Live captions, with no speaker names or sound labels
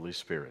Holy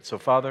Spirit. So,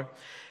 Father,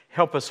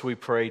 help us, we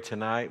pray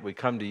tonight. We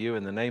come to you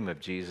in the name of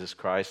Jesus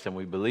Christ, and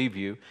we believe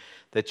you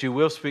that you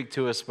will speak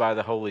to us by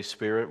the Holy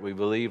Spirit. We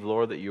believe,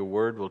 Lord, that your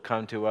word will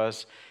come to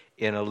us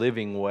in a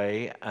living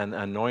way, an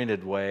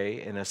anointed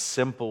way, in a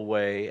simple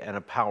way, and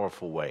a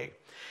powerful way.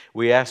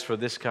 We ask for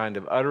this kind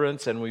of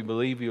utterance, and we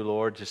believe you,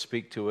 Lord, to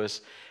speak to us,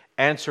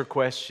 answer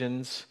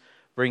questions,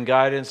 bring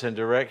guidance and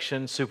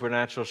direction,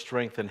 supernatural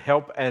strength and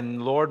help.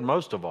 And Lord,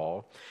 most of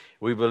all,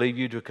 we believe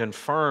you to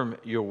confirm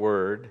your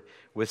word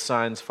with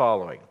signs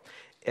following.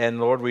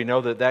 And Lord, we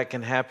know that that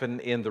can happen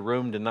in the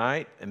room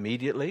tonight,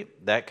 immediately.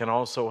 That can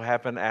also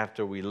happen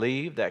after we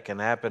leave. That can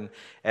happen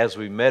as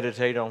we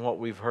meditate on what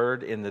we've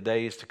heard in the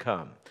days to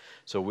come.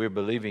 So we're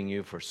believing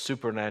you for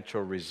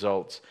supernatural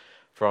results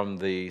from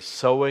the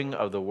sowing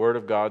of the Word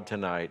of God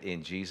tonight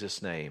in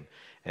Jesus' name.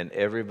 And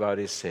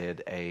everybody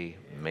said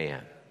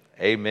amen.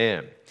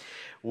 Amen.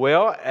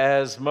 Well,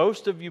 as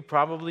most of you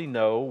probably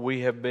know,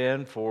 we have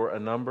been for a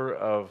number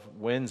of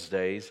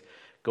Wednesdays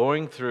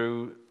going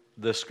through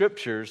the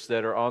scriptures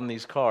that are on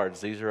these cards.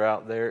 These are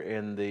out there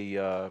in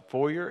the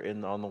foyer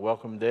on the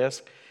welcome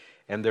desk,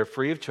 and they're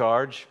free of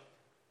charge.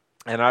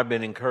 And I've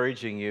been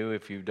encouraging you,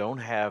 if you don't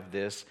have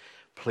this,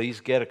 please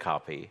get a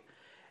copy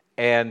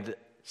and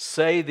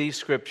say these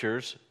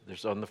scriptures.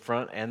 There's on the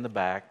front and the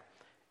back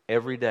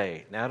every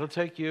day. Now, it'll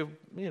take you,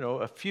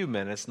 a few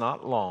minutes,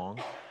 not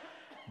long,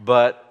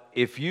 but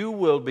if you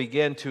will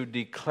begin to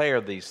declare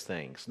these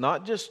things,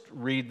 not just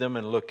read them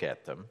and look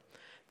at them,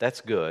 that's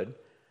good.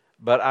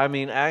 But I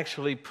mean,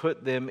 actually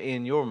put them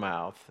in your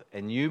mouth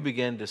and you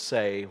begin to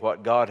say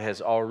what God has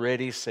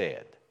already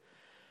said.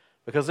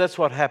 Because that's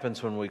what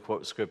happens when we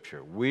quote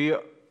Scripture. We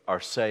are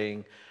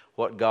saying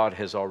what God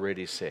has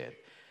already said.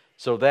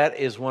 So that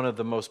is one of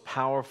the most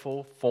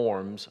powerful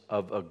forms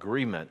of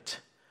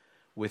agreement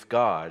with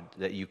God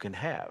that you can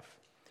have,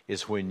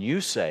 is when you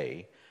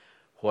say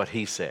what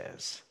He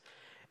says.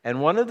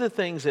 And one of the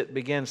things that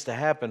begins to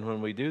happen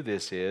when we do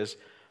this is,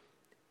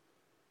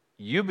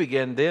 you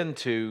begin then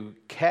to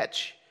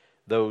catch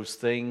those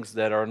things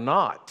that are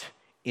not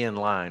in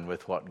line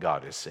with what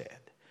God has said.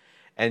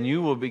 And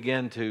you will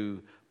begin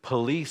to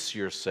police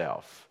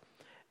yourself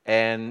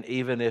and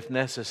even if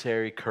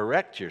necessary,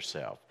 correct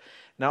yourself.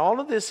 Now, all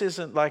of this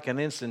isn't like an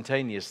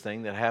instantaneous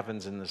thing that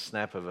happens in the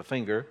snap of a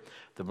finger,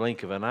 the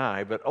blink of an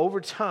eye, but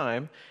over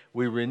time,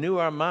 we renew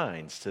our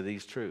minds to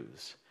these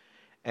truths.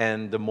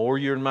 And the more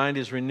your mind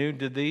is renewed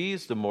to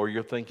these, the more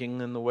you're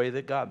thinking in the way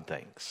that God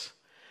thinks.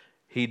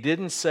 He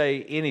didn't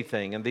say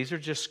anything, and these are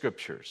just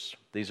scriptures.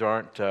 These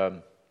aren't,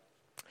 they're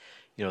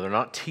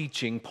not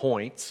teaching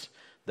points.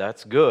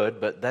 That's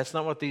good, but that's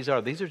not what these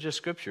are. These are just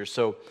scriptures.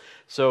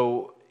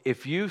 So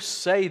if you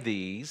say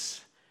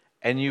these,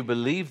 and you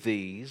believe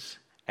these,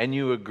 and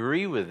you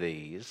agree with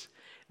these,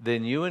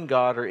 then you and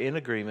God are in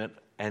agreement,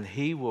 and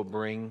He will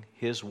bring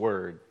His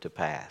word to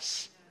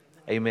pass.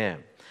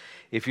 Amen.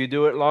 If you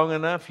do it long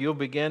enough, you'll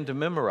begin to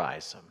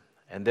memorize them,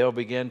 and they'll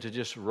begin to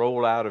just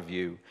roll out of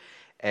you.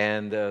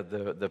 And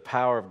the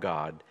power of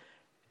God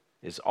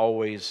is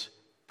always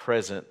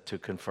present to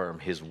confirm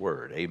His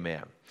word.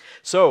 Amen.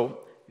 So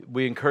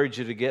we encourage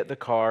you to get the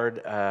card.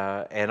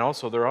 And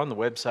also they're on the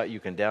website. You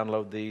can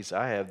download these.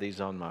 I have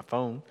these on my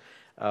phone.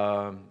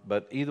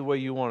 But either way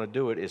you want to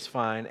do it is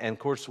fine. And of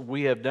course,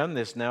 we have done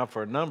this now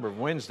for a number of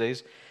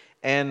Wednesdays.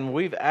 And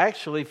we've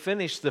actually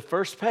finished the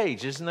first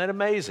page. Isn't that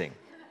amazing?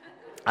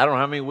 I don't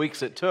know how many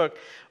weeks it took,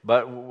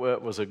 but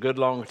it was a good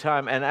long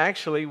time. And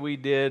actually we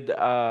did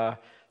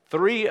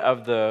 3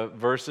 of the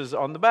verses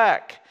on the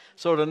back.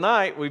 So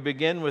tonight we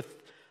begin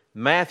with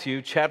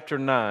Matthew chapter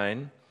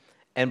 9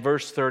 and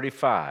verse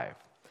 35.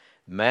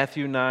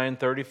 Matthew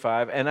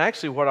 9:35. And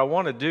actually what I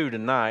want to do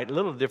tonight, a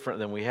little different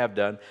than we have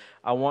done,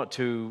 I want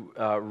to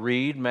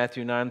read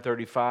Matthew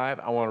 9:35.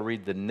 I want to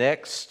read the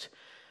next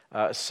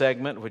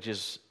segment, which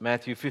is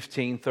Matthew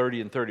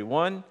 15:30 and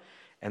 31.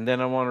 And then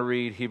I want to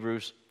read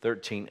Hebrews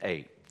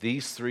 13:8.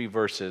 These 3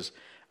 verses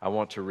I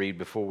want to read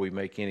before we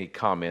make any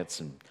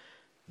comments and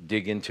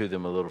dig into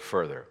them a little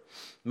further.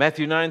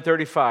 Matthew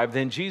 9:35,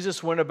 then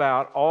Jesus went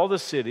about all the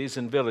cities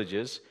and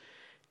villages,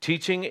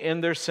 teaching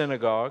in their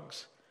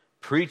synagogues,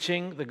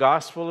 preaching the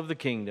gospel of the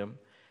kingdom,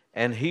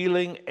 and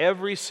healing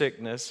every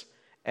sickness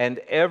and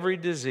every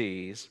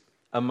disease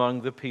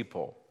among the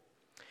people.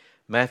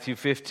 Matthew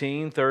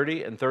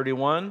 15:30 and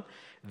 31,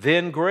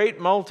 then great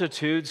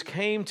multitudes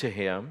came to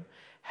him,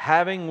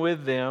 having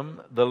with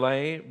them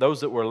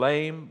those that were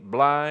lame,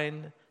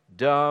 blind,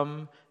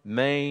 dumb,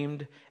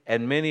 maimed,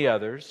 and many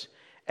others,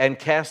 and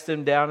cast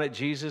them down at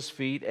Jesus'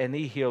 feet, and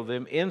he healed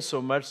them,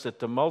 insomuch that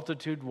the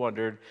multitude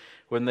wondered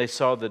when they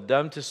saw the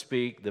dumb to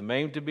speak, the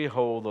maimed to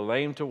behold, the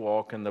lame to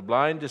walk, and the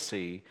blind to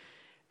see,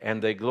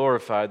 and they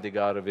glorified the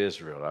God of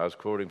Israel. I was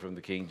quoting from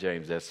the King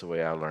James. That's the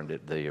way I learned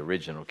it, the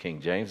original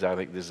King James. I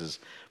think this is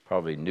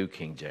probably New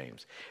King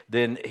James.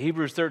 Then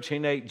Hebrews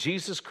 13:8,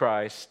 Jesus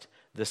Christ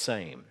the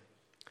same.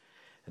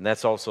 And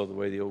that's also the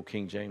way the old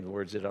King James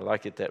words it. I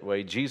like it that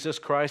way. Jesus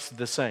Christ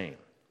the same.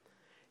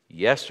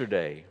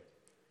 Yesterday,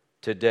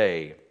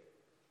 today,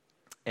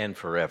 and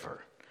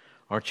forever.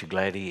 Aren't you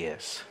glad He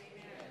is?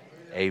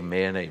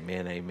 Amen,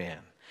 amen, amen.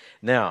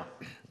 Now,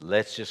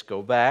 let's just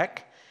go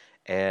back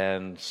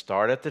and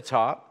start at the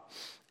top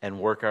and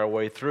work our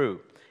way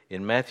through.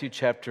 In Matthew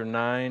chapter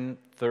 9,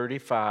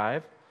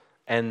 35,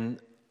 and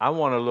I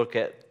want to look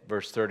at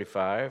verse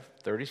 35,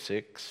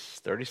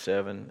 36,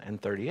 37,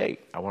 and 38.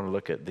 I want to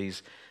look at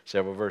these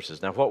several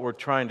verses. Now, what we're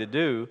trying to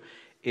do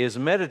is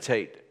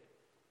meditate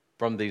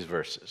from these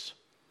verses.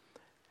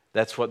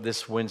 That's what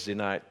this Wednesday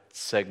night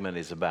segment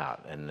is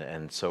about.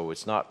 And so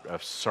it's not a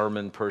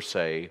sermon per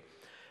se,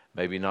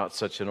 maybe not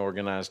such an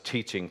organized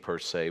teaching per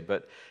se,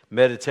 but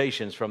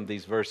meditations from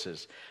these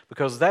verses.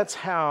 Because that's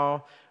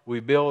how we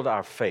build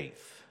our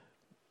faith,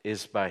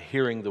 is by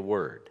hearing the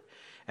Word.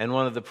 And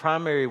one of the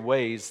primary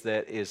ways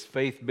that is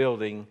faith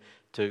building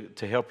to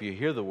help you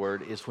hear the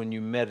Word is when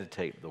you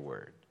meditate the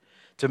Word.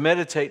 To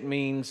meditate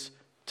means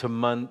to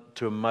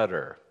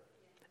mutter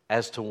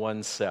as to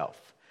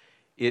oneself.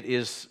 It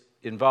is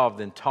involved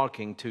in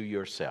talking to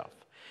yourself.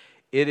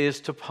 It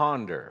is to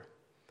ponder.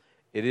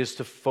 It is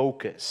to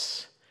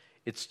focus.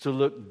 It's to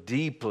look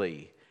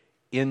deeply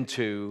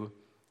into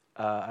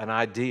an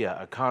idea,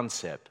 a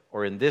concept,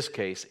 or in this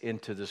case,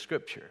 into the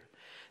Scripture.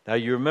 Now,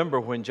 you remember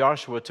when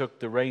Joshua took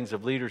the reins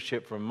of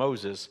leadership from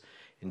Moses,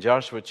 in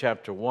Joshua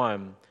chapter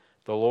 1,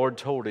 the Lord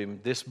told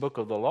him, "This book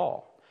of the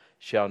law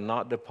shall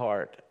not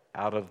depart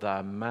out of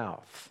thy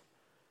mouth,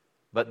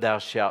 but thou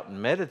shalt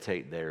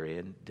meditate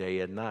therein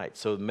day and night."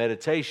 So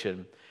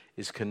meditation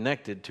is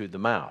connected to the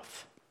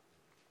mouth.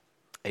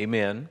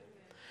 Amen.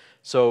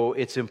 So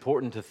it's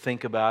important to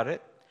think about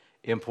it,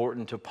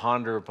 important to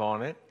ponder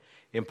upon it,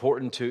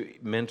 important to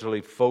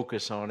mentally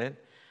focus on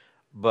it,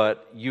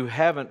 but you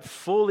haven't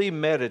fully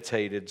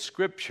meditated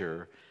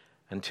Scripture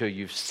until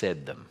you've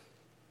said them.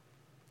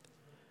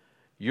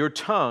 Your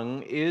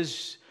tongue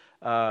is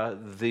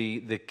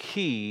the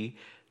key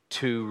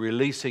to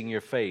releasing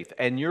your faith.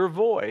 And your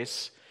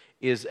voice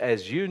is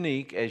as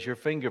unique as your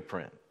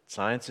fingerprint.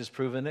 Science has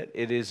proven it.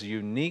 It is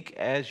unique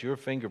as your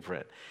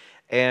fingerprint.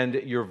 And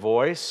your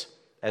voice,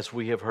 as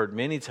we have heard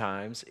many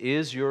times,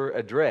 is your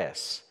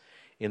address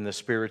in the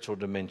spiritual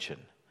dimension.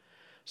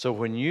 So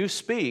when you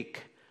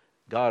speak,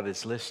 God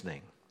is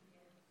listening.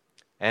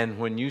 And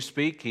when you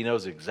speak, He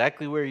knows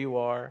exactly where you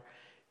are.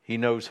 He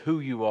knows who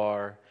you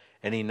are.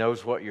 And He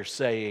knows what you're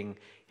saying.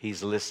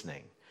 He's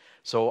listening.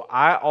 So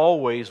I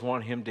always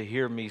want Him to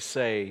hear me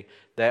say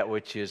that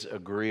which is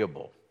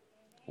agreeable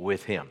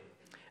with Him.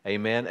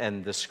 Amen.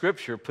 And the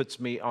Scripture puts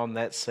me on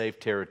that safe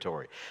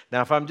territory.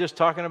 Now, if I'm just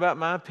talking about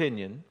my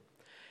opinion,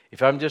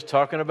 if I'm just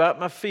talking about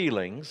my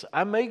feelings,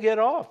 I may get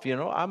off.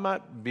 I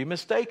might be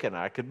mistaken.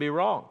 I could be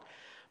wrong.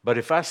 But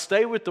if I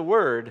stay with the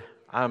Word,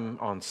 I'm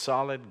on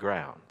solid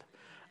ground.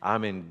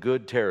 I'm in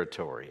good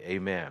territory.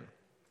 Amen.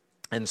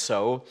 And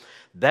so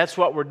that's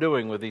what we're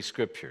doing with these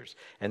Scriptures.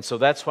 And so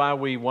that's why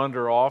we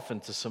wander off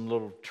into some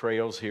little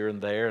trails here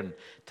and there and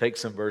take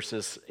some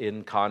verses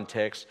in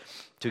context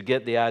to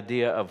get the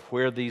idea of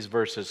where these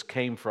verses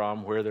came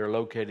from, where they're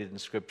located in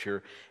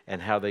Scripture,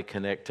 and how they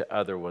connect to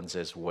other ones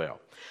as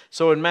well.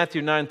 So in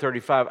Matthew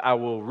 9:35, I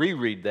will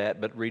reread that,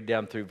 but read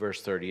down through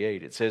verse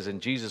 38. It says,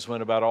 "And Jesus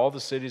went about all the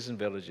cities and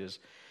villages,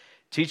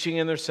 teaching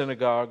in their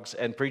synagogues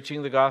and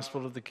preaching the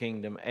gospel of the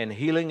kingdom and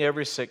healing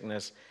every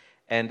sickness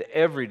and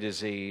every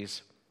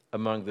disease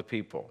among the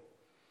people.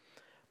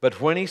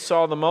 But when He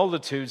saw the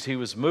multitudes, He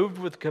was moved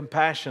with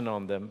compassion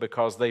on them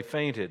because they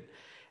fainted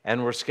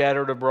and were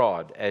scattered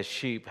abroad as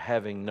sheep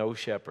having no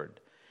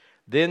shepherd.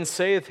 Then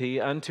saith He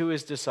unto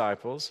His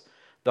disciples,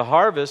 The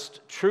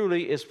harvest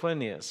truly is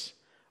plenteous,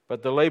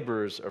 but the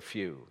laborers are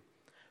few.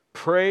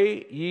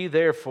 Pray ye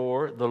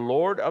therefore the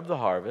Lord of the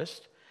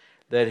harvest,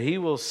 that He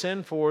will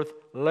send forth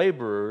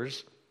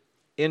laborers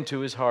into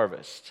His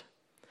harvest."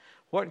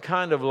 What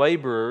kind of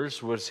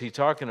laborers was He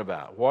talking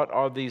about? What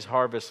are these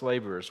harvest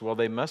laborers? Well,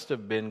 they must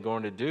have been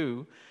going to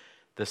do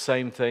the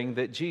same thing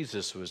that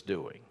Jesus was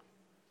doing.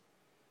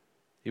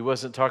 He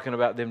wasn't talking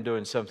about them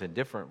doing something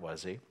different,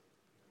 was He?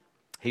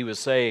 He was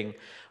saying,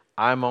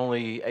 I'm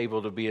only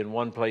able to be in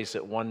one place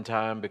at one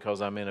time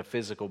because I'm in a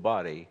physical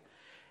body,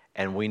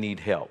 and we need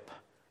help.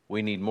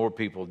 We need more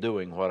people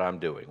doing what I'm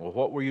doing. Well,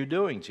 what were you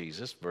doing,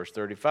 Jesus? Verse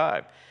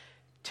 35,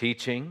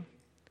 teaching,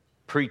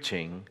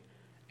 preaching,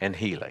 and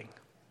healing.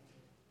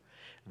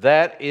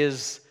 That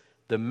is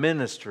the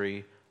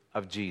ministry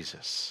of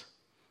Jesus.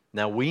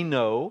 Now, we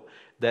know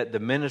that the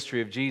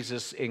ministry of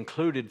Jesus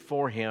included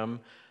for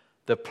Him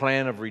the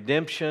plan of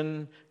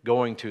redemption,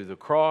 going to the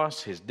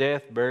cross, His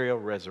death, burial,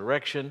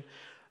 resurrection,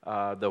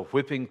 the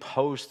whipping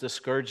post, the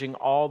scourging,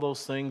 all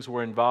those things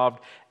were involved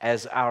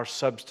as our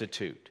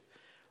substitute.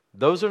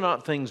 Those are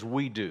not things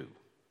we do.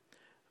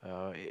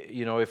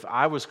 If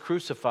I was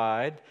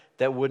crucified,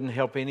 that wouldn't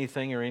help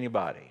anything or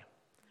anybody,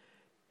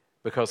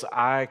 because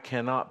I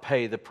cannot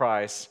pay the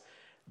price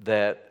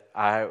that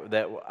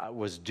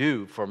was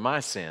due for my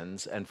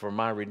sins and for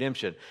my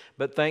redemption.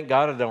 But thank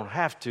God I don't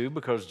have to,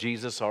 because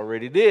Jesus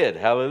already did.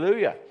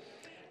 Hallelujah.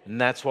 And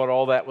that's what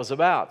all that was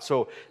about.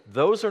 So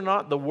those are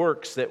not the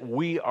works that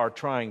we are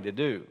trying to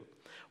do.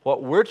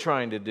 What we're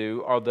trying to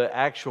do are the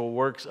actual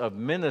works of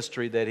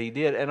ministry that he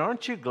did. And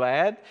aren't you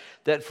glad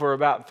that for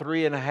about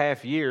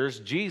 3.5 years,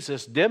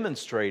 Jesus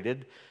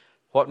demonstrated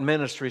what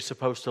ministry is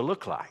supposed to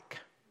look like?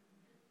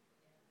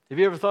 Have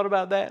you ever thought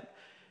about that?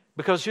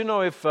 Because, you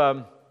know,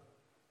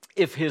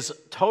 if his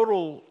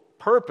total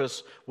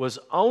purpose was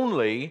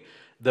only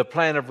the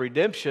plan of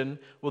redemption,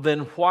 well,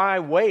 then why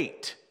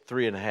wait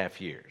 3.5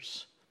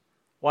 years?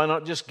 Why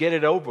not just get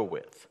it over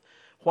with?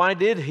 Why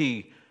did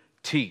he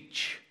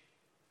teach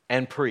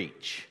and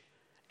preach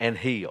and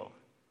heal?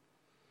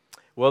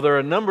 Well, there are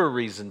a number of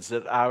reasons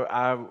that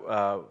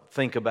I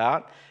think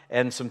about,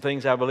 and some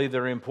things I believe that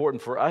are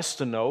important for us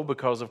to know,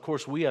 because, of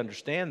course, we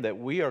understand that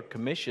we are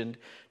commissioned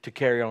to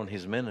carry on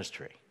his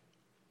ministry.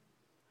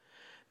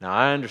 Now,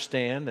 I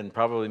understand, and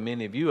probably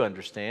many of you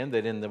understand,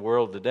 that in the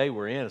world today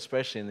we're in,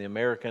 especially in the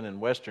American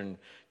and Western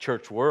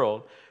church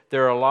world,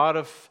 there are a lot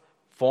of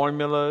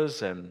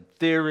formulas and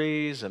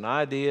theories and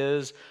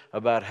ideas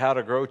about how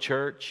to grow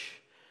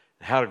church,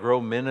 how to grow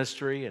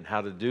ministry, and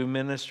how to do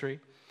ministry.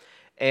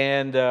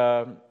 And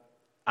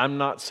I'm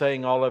not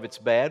saying all of it's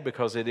bad,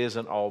 because it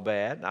isn't all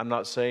bad. I'm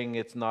not saying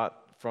it's not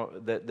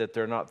that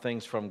they're not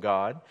things from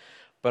God.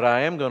 But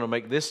I am going to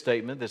make this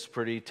statement that's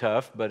pretty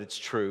tough, but it's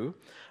true.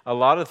 A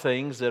lot of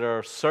things that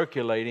are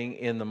circulating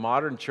in the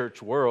modern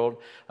church world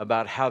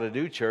about how to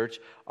do church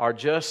are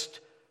just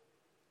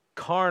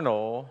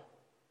carnal,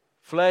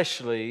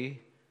 fleshly,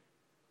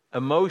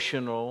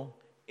 emotional,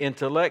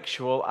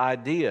 intellectual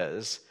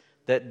ideas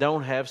that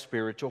don't have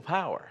spiritual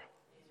power.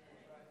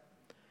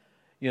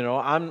 You know,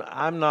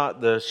 I'm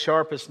not the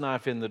sharpest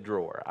knife in the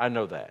drawer. I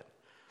know that.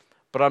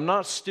 But I'm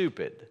not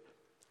stupid.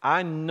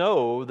 I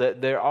know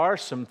that there are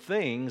some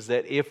things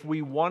that if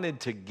we wanted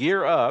to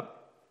gear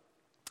up,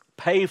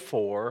 pay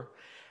for,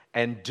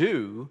 and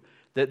do,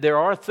 that there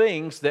are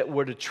things that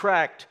would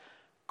attract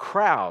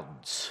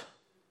crowds,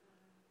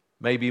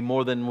 maybe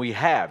more than we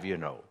have, you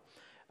know.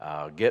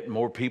 Get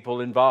more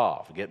people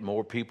involved, get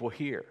more people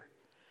here.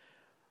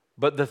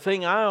 But the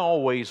thing I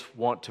always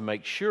want to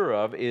make sure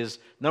of is,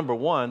 number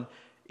one,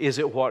 is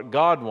it what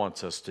God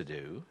wants us to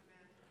do?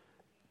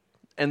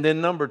 And then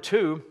number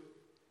two,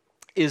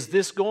 is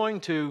this going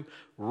to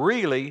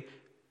really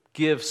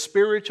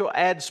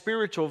add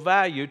spiritual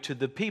value to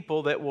the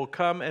people that will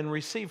come and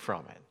receive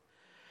from it?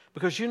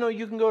 Because, you know,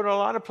 you can go to a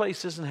lot of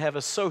places and have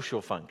a social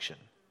function.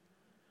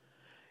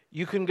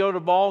 You can go to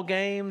ball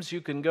games,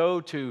 you can go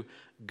to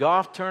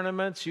golf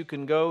tournaments, you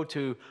can go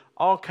to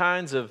all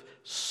kinds of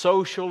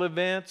social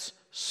events,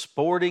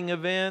 sporting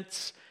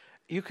events.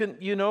 You can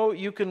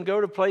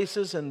go to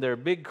places and there are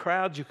big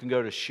crowds. You can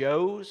go to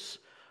shows,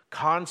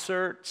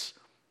 concerts,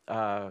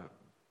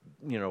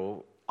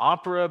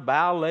 opera,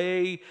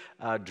 ballet,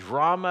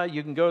 drama.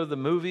 You can go to the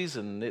movies,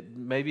 and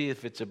maybe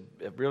if it's a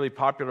really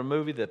popular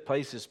movie, the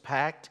place is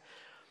packed.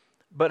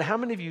 But how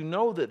many of you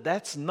know that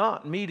that's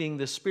not meeting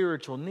the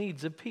spiritual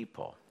needs of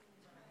people?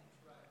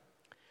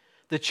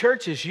 The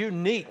church is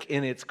unique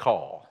in its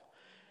call.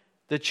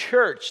 The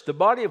church, the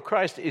body of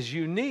Christ, is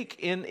unique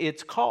in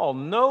its call.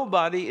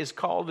 Nobody is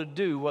called to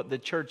do what the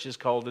church is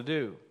called to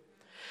do.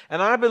 And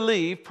I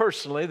believe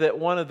personally that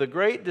one of the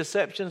great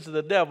deceptions of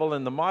the devil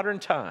in the modern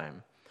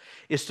time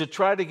is to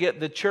try to get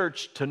the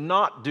church to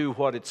not do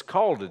what it's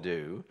called to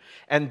do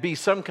and be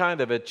some kind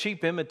of a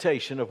cheap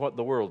imitation of what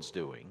the world's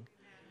doing,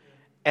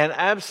 and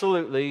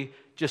absolutely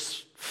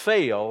just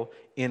fail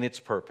in its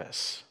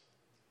purpose.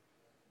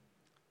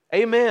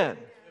 Amen.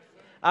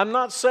 I'm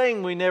not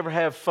saying we never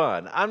have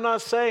fun. I'm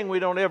not saying we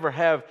don't ever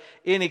have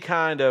any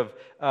kind of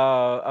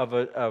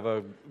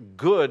a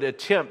good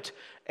attempt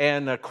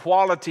and a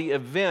quality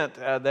event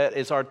that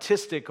is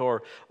artistic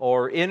or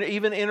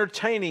even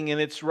entertaining in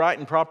its right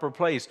and proper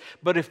place.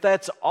 But if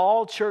that's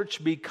all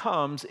church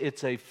becomes,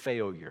 it's a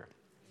failure.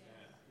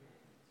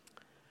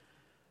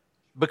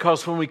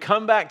 Because when we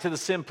come back to the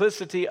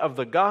simplicity of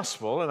the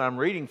gospel, and I'm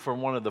reading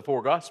from one of the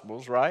 4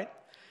 gospels, right?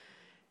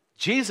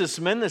 Jesus'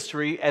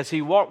 ministry, as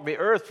he walked the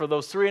earth for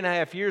those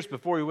 3.5 years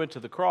before he went to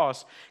the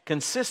cross,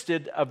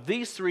 consisted of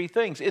these 3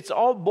 things. It's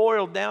all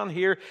boiled down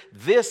here.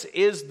 This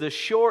is the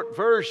short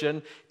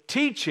version: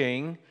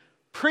 teaching,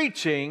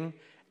 preaching,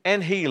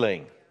 and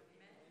healing.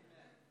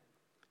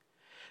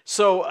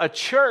 So a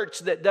church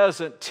that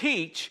doesn't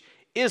teach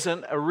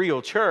isn't a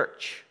real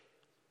church.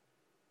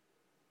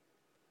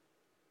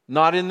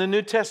 Not in the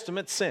New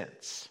Testament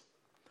sense.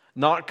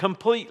 Not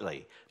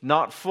completely.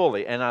 Not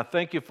fully. And I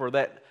thank you for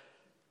that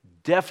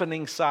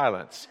deafening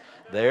silence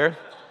there.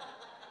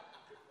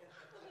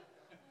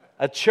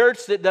 A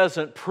church that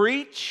doesn't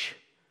preach,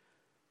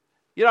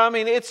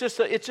 it's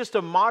just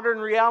a modern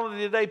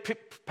reality today.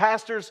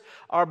 Pastors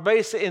are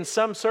in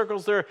some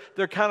circles,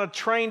 they're kind of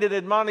trained and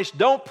admonished.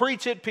 Don't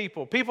preach at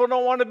people. People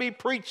don't want to be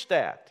preached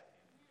at.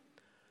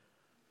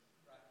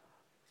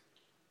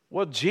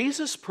 Well,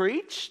 Jesus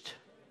preached,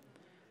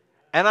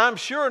 and I'm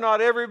sure not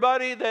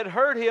everybody that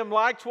heard him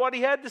liked what he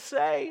had to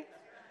say.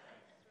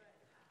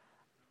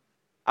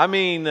 I've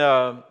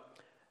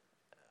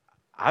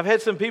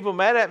had some people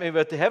mad at me,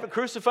 but they haven't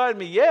crucified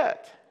me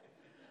yet.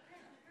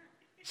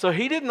 So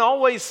he didn't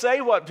always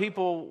say what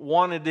people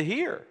wanted to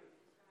hear.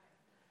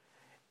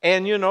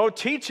 And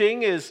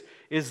teaching is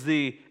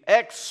the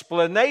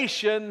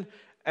explanation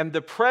and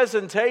the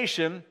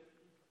presentation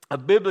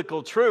of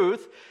biblical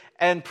truth,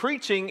 and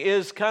preaching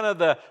is kind of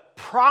the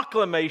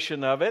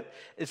proclamation of it.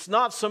 It's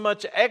not so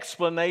much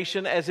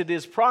explanation as it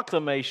is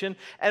proclamation,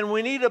 and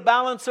we need a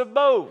balance of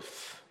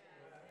both.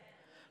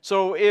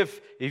 So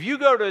if you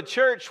go to a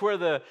church where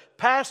the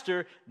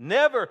pastor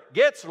never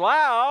gets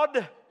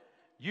loud,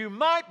 you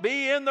might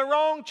be in the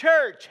wrong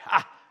church.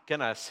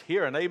 Can I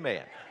hear an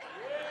amen?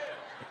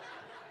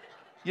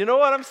 You know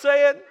what I'm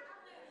saying?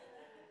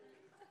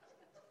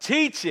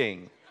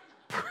 Teaching,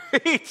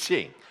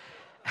 preaching.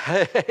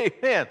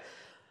 Amen.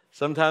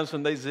 Sometimes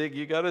when they zig,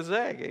 you got to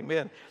zag.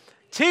 Amen.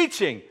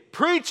 Teaching,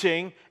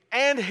 preaching,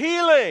 and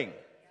healing.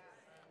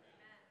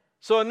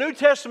 So a New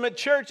Testament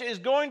church is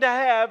going to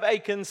have a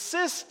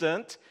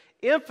consistent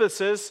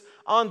emphasis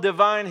on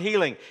divine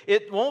healing.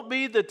 It won't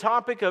be the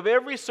topic of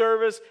every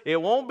service. It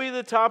won't be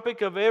the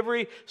topic of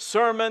every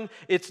sermon.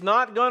 It's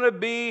not going to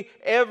be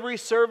every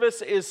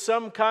service is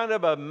some kind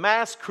of a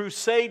mass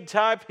crusade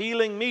type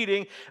healing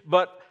meeting,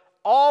 but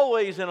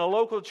always in a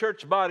local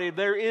church body,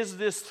 there is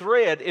this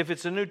thread, if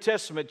it's a New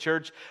Testament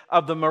church,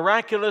 of the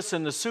miraculous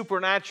and the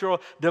supernatural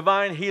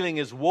divine healing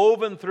is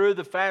woven through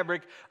the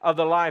fabric of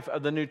the life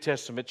of the New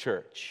Testament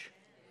church.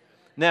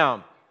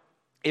 Now,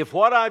 if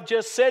what I've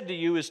just said to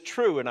you is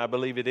true, and I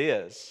believe it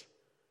is,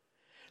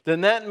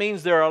 then that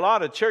means there are a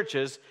lot of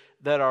churches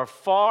that are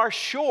far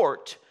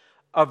short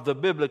of the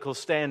biblical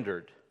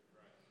standard.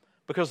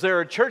 Because there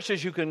are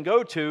churches you can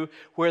go to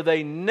where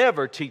they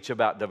never teach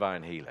about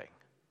divine healing.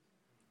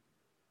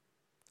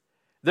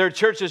 There are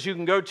churches you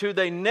can go to,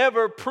 they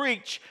never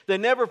preach, they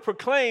never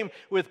proclaim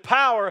with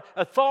power,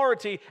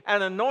 authority,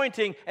 and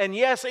anointing, and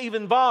yes,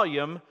 even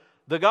volume,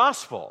 the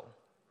gospel.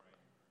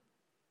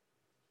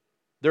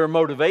 There are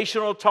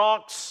motivational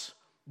talks,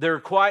 there are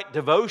quiet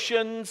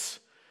devotions,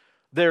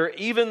 there are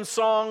even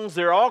songs,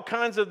 there are all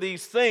kinds of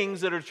these things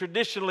that are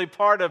traditionally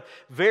part of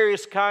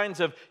various kinds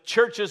of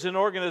churches and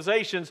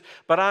organizations.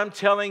 But I'm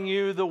telling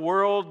you, the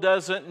world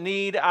doesn't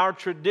need our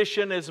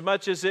tradition as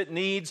much as it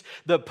needs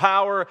the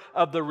power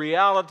of the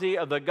reality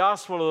of the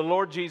gospel of the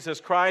Lord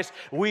Jesus Christ.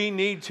 We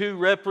need to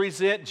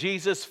represent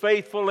Jesus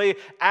faithfully,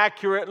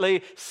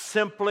 accurately,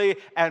 simply,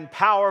 and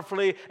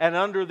powerfully, and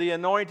under the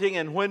anointing.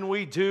 And when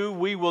we do,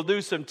 we will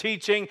do some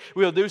teaching,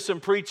 we'll do some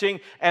preaching,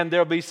 and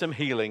there'll be some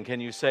healing. Can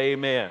you say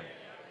amen?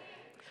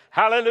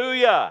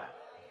 Hallelujah.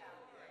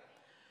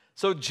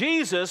 So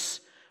Jesus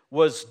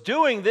was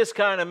doing this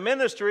kind of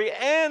ministry,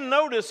 and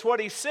notice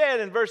what he said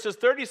in verses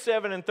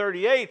 37 and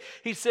 38.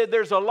 He said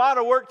there's a lot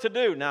of work to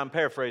do. Now I'm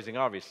paraphrasing,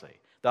 obviously.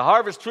 The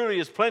harvest truly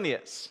is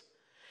plenteous.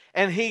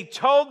 And he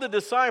told the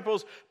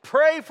disciples,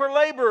 pray for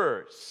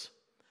laborers,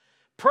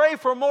 pray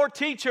for more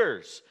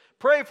teachers,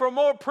 pray for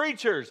more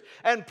preachers,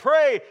 and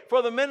pray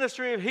for the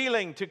ministry of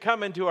healing to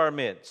come into our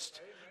midst.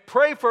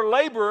 Pray for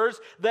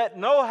laborers that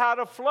know how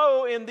to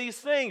flow in these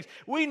things.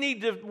 We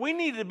need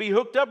to be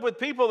hooked up with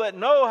people that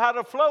know how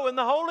to flow in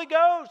the Holy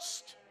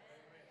Ghost.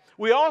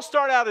 We all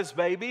start out as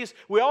babies.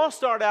 We all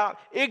start out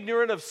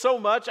ignorant of so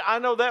much. I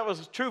know that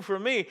was true for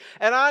me.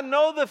 And I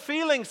know the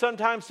feeling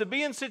sometimes to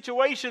be in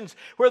situations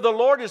where the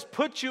Lord has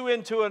put you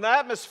into an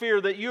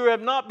atmosphere that you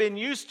have not been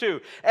used to.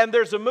 And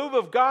there's a move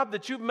of God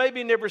that you've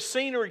maybe never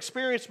seen or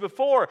experienced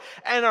before.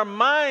 And our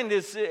mind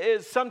is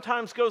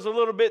sometimes goes a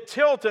little bit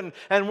tilt, and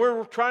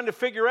we're trying to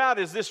figure out,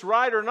 is this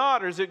right or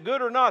not? Or is it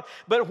good or not?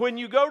 But when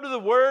you go to the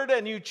Word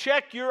and you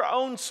check your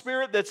own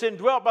spirit that's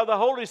indwelt by the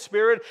Holy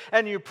Spirit,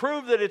 and you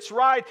prove that it's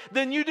right,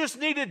 then you just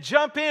need to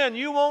jump in.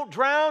 You won't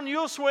drown,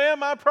 you'll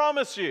swim, I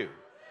promise you.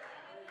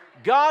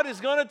 God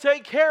is going to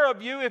take care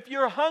of you if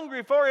you're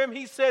hungry for Him.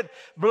 He said,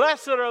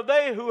 blessed are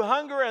they who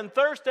hunger and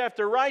thirst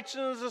after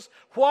righteousness.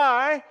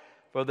 Why?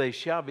 For they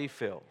shall be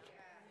filled.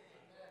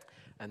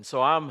 And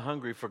so I'm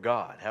hungry for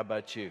God. How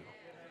about you?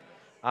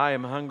 I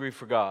am hungry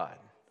for God.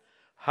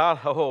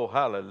 Oh,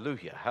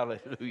 hallelujah,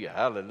 hallelujah,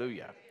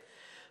 hallelujah.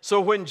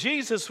 So when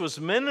Jesus was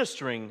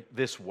ministering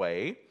this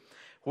way,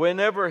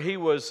 whenever He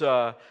was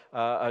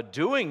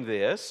doing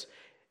this,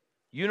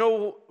 you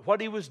know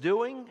what He was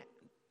doing?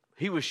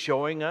 He was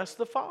showing us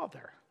the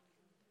Father.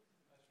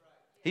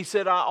 He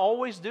said, I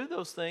always do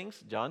those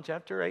things. John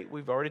chapter 8,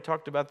 we've already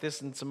talked about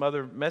this in some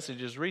other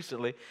messages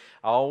recently.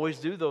 I always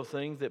do those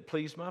things that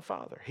please my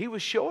Father. He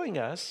was showing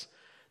us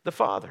the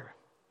Father.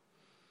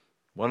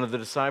 One of the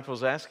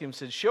disciples asked Him,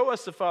 said, show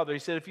us the Father. He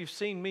said, if you've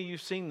seen me, you've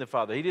seen the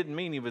Father. He didn't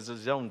mean He was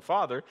His own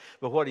Father,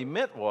 but what He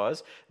meant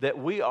was that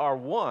we are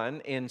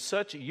one in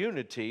such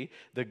unity.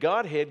 The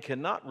Godhead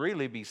cannot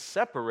really be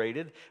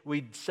separated.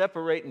 We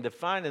separate and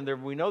define,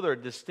 and we know there are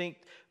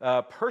distinct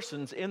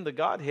persons in the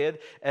Godhead,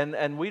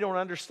 and we don't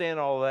understand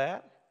all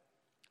that.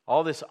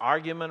 All this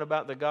argument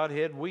about the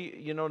Godhead,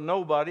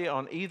 nobody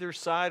on either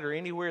side or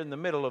anywhere in the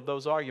middle of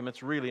those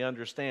arguments really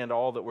understand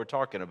all that we're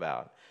talking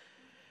about.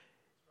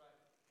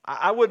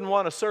 I wouldn't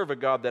want to serve a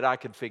God that I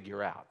could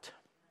figure out.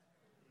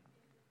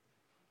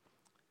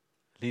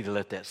 Need to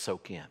let that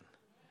soak in.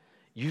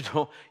 You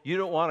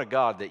don't want a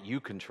God that you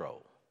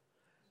control.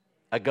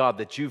 a God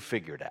that you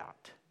figured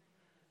out.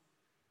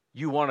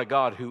 You want a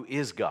God who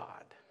is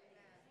God,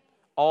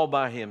 all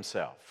by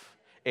himself,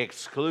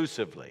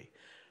 exclusively.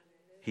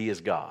 He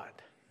is God.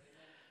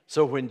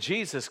 So when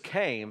Jesus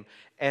came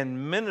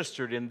and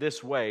ministered in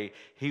this way,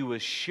 he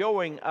was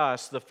showing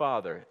us the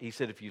Father. He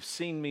said, if you've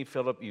seen me,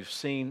 Philip, you've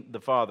seen the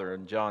Father,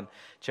 in John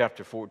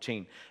chapter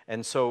 14.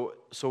 And so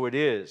it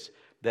is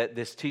that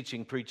this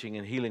teaching, preaching,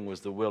 and healing was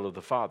the will of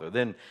the Father.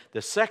 Then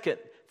the second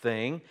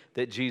thing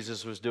that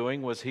Jesus was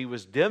doing was he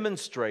was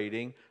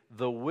demonstrating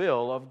the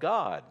will of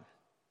God.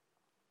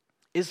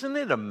 Isn't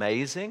it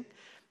amazing,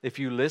 if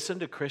you listen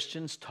to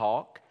Christians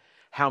talk,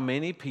 how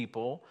many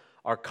people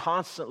are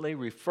constantly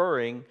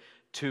referring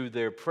to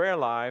their prayer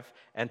life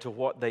and to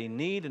what they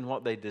need and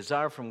what they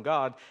desire from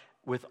God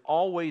with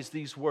always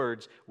these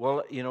words,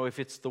 well, if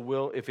it's the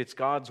will, if it's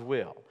God's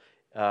will,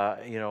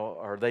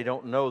 or they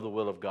don't know the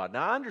will of God.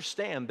 Now, I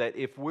understand that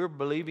if we're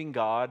believing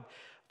God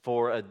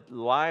for a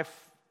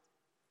life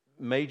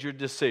major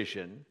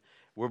decision,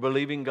 we're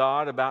believing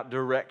God about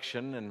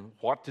direction and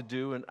what to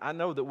do, and I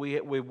know that we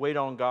wait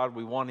on God,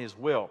 we want his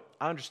will.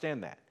 I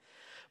understand that.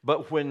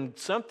 But when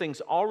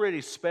something's already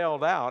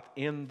spelled out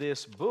in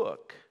this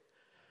book,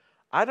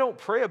 I don't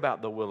pray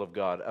about the will of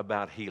God,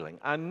 about healing.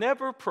 I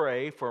never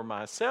pray for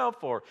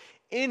myself or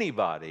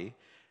anybody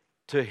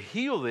to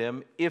heal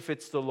them if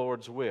it's the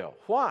Lord's will.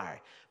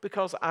 Why?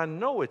 Because I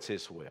know it's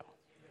his will.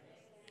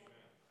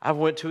 I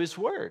went to his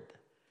word.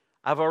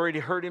 I've already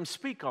heard him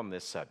speak on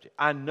this subject.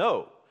 I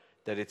know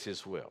that it's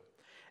his will.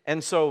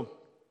 And so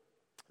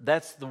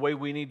that's the way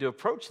we need to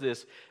approach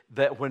this,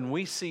 that when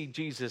we see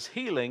Jesus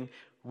healing,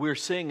 we're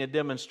seeing a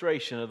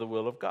demonstration of the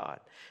will of God.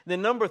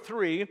 Then number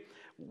 3,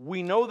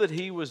 we know that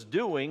he was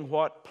doing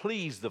what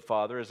pleased the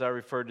Father. As I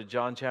referred to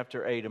John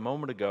chapter 8 a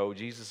moment ago,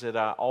 Jesus said,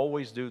 I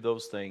always do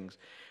those things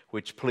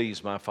which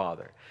please my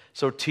Father.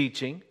 So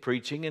teaching,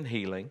 preaching, and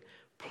healing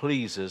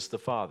pleases the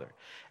Father.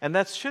 And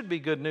that should be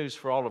good news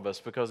for all of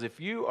us, because if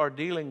you are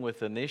dealing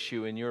with an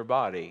issue in your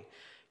body,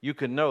 you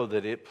can know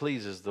that it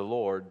pleases the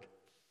Lord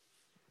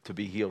to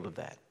be healed of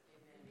that.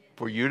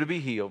 For you to be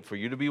healed, for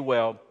you to be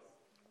well,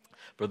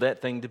 for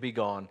that thing to be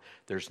gone,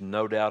 there's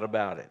no doubt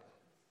about it.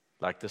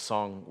 Like the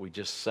song we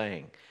just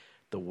sang,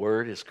 the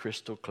word is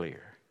crystal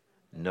clear.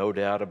 No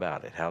doubt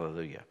about it.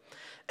 Hallelujah.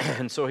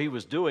 And so he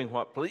was doing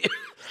what pleased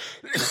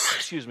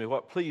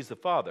the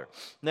Father.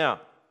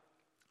 Now,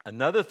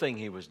 another thing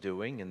he was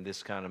doing in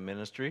this kind of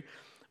ministry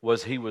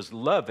was he was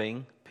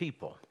loving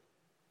people.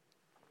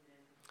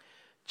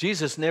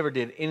 Jesus never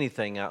did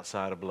anything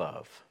outside of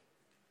love.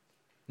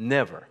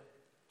 Never.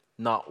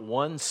 Not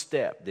one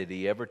step did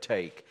he ever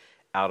take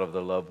out of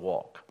the love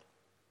walk.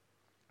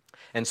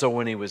 And so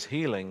when he was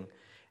healing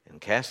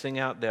and casting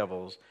out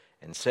devils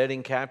and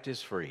setting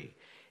captives free,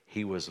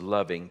 he was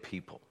loving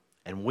people.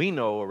 And we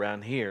know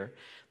around here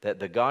that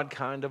the God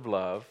kind of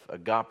love,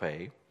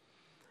 agape,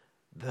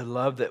 the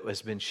love that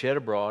has been shed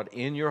abroad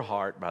in your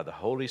heart by the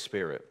Holy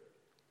Spirit,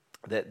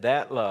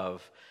 that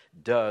love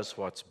does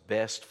what's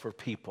best for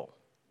people.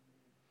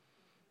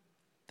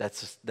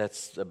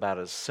 That's about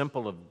as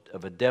simple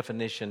of a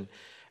definition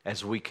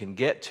as we can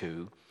get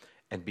to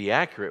and be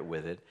accurate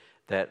with it,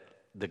 that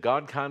the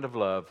God kind of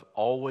love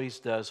always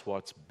does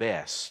what's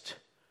best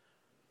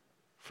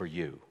for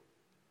you.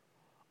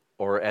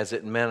 Or as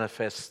it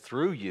manifests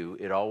through you,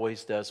 it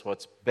always does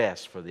what's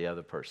best for the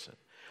other person.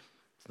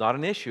 It's not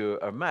an issue,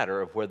 a matter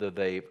of whether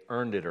they've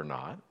earned it or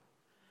not,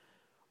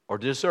 or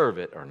deserve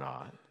it or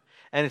not.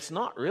 And it's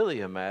not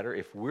really a matter,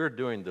 if we're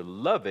doing the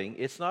loving,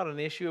 it's not an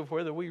issue of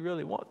whether we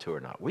really want to or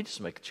not. We just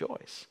make a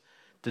choice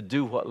to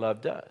do what love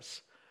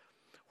does.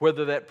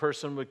 Whether that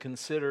person would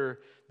consider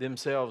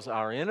themselves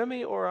our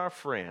enemy or our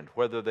friend,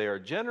 whether they are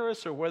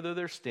generous or whether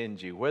they're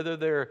stingy, whether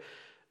they're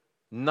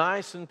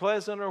nice and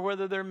pleasant or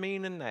whether they're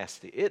mean and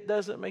nasty. It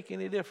doesn't make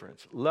any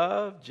difference.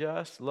 Love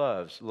just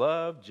loves.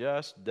 Love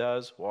just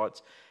does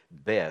what's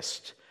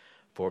best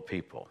for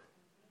people.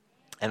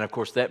 And of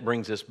course, that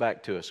brings us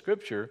back to a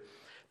scripture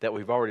that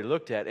we've already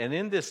looked at. And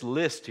in this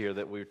list here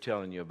that we're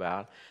telling you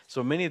about,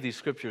 so many of these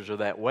scriptures are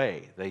that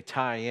way. They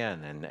tie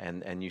in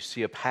and you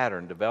see a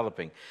pattern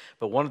developing.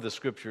 But one of the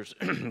scriptures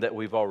that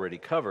we've already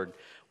covered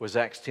was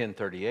Acts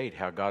 10:38,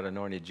 how God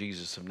anointed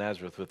Jesus of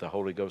Nazareth with the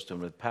Holy Ghost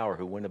and with power,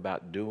 who went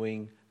about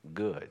doing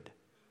good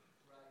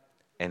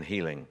and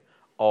healing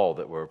all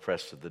that were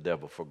oppressed of the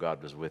devil, for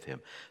God was with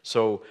him.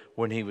 So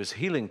when he was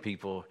healing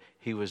people,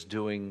 he was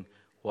doing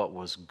what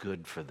was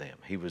good for them.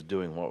 He was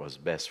doing what was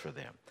best for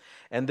them.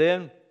 And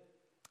then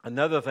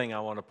another thing I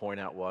want to point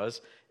out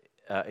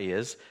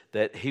is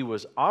that he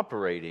was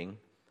operating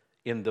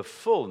in the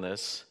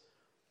fullness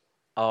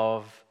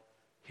of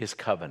his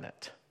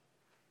covenant.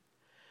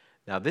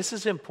 Now, this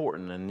is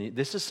important, and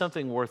this is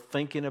something worth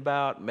thinking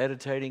about,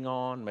 meditating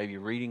on, maybe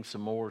reading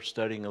some more,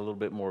 studying a little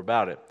bit more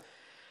about it.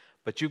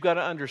 But you've got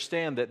to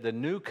understand that the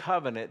new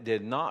covenant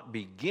did not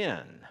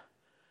begin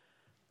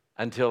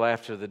until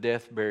after the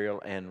death,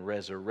 burial, and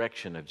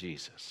resurrection of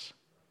Jesus.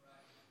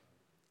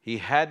 He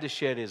had to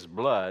shed his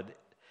blood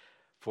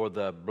for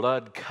the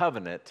blood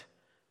covenant,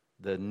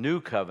 the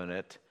new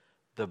covenant,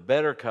 the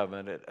better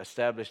covenant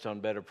established on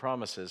better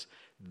promises,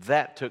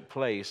 that took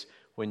place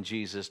when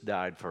Jesus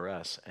died for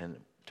us and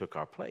took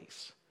our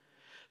place.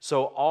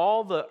 So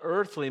all the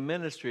earthly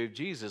ministry of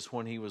Jesus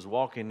when he was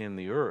walking in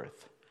the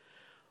earth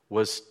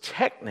was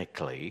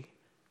technically,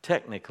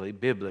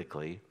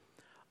 biblically,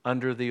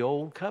 under the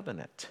old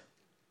covenant.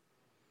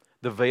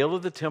 The veil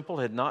of the temple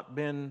had not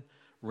been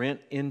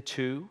rent in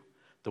two.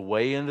 The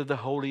way into the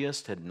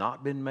holiest had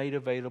not been made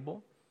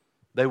available.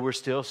 They were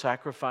still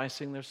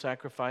sacrificing their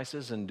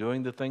sacrifices and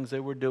doing the things they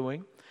were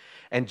doing.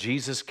 And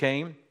Jesus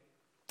came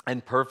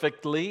and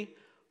perfectly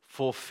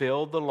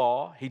fulfilled the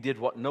law. He did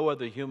what no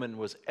other human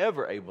was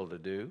ever able to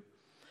do,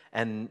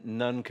 and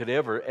none could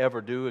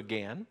ever do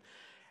again.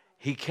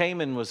 He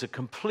came and was a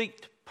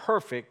complete,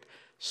 perfect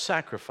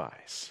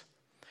sacrifice.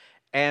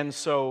 And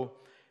so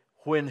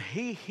when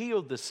he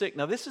healed the sick,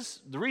 now this is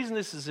the reason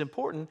this is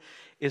important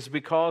is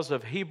because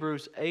of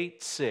Hebrews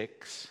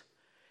 8:6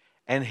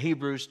 and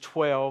Hebrews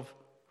 12:4.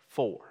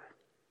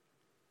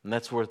 And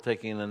that's worth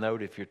taking a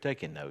note if you're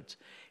taking notes.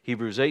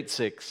 Hebrews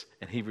 8:6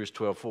 and Hebrews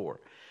 12:4,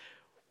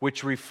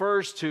 which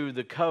refers to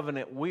the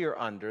covenant we are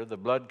under, the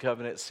blood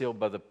covenant sealed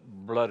by the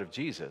blood of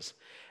Jesus,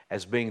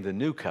 as being the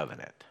new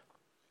covenant.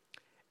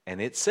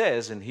 And it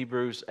says in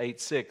Hebrews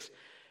 8:6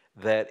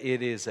 that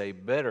it is a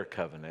better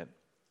covenant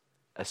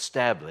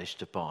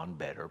established upon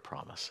better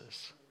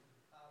promises.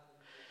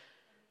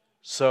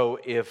 So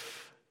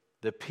if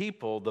the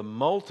people, the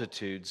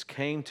multitudes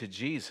came to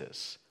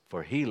Jesus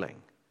for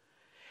healing,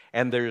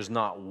 and there's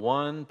not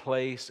one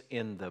place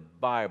in the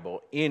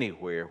Bible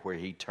anywhere where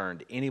he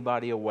turned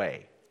anybody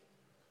away.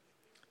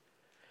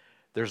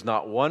 There's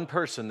not one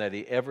person that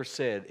he ever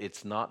said,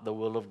 it's not the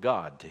will of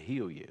God to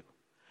heal you.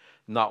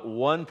 Not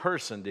one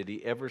person did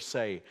he ever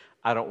say,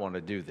 I don't want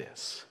to do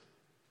this.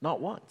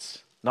 Not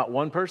once. Not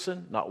one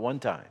person, not one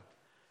time.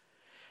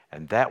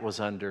 And that was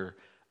under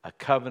a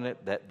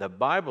covenant that the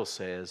Bible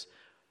says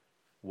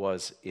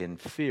was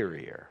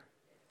inferior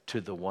to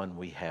the one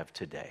we have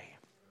today.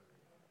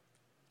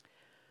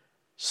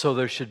 So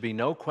there should be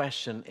no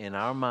question in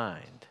our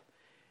mind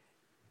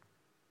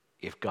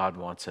if God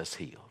wants us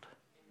healed.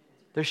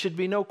 There should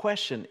be no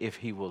question if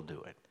he will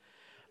do it.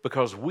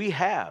 Because we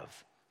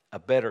have a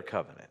better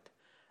covenant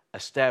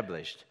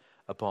established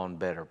upon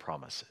better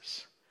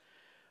promises.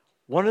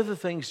 One of the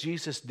things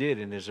Jesus did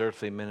in his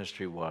earthly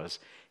ministry was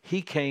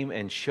he came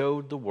and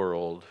showed the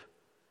world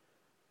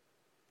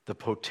the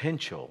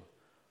potential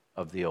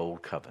of the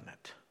old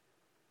covenant.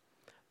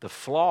 The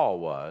flaw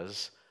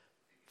was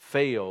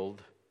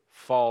failed,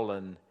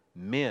 fallen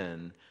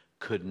men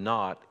could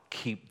not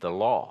keep the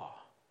law.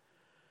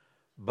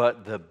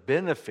 But the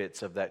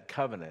benefits of that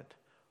covenant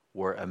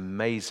were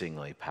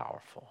amazingly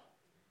powerful.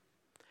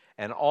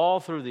 And all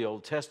through the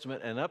Old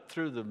Testament and up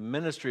through the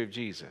ministry of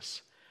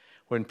Jesus,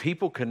 when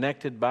people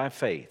connected by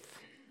faith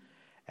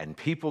and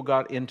people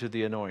got into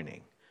the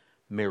anointing,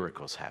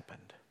 miracles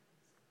happened.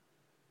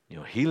 You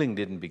know, healing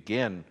didn't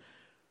begin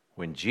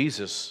when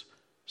Jesus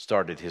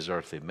started his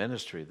earthly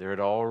ministry. There had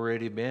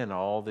already been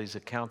all these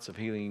accounts of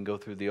healing. You can go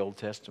through the Old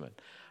Testament.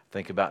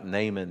 Think about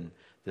Naaman,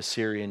 the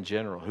Syrian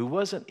general, who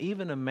wasn't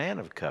even a man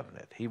of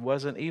covenant. He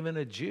wasn't even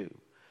a Jew.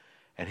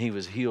 And he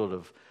was healed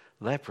of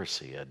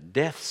leprosy. A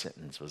death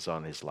sentence was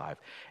on his life.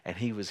 And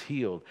he was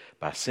healed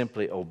by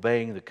simply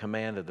obeying the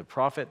command of the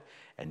prophet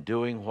and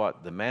doing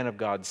what the man of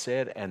God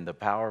said, and the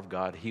power of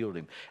God healed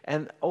him.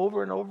 And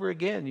over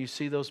again, you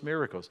see those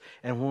miracles.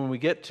 And when we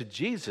get to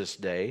Jesus'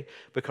 day,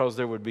 because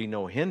there would be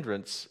no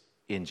hindrance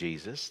in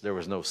Jesus, there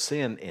was no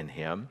sin in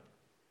him,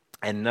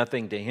 and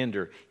nothing to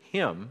hinder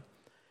him,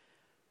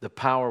 the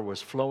power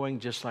was flowing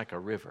just like a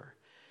river.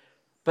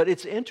 But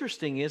it's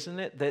interesting, isn't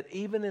it, that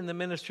even in the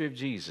ministry of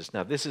Jesus,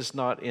 now this is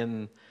not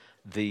in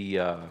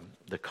the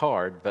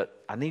card,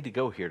 but I need to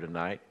go here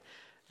tonight.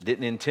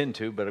 Didn't intend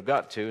to, but I've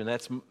got to, and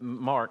that's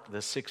Mark, the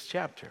 6th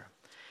chapter.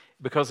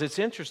 Because it's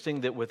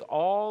interesting that with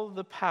all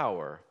the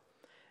power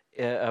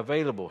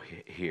available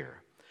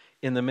here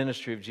in the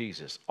ministry of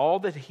Jesus, all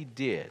that he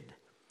did,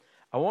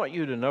 I want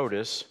you to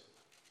notice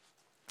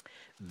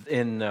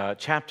in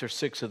chapter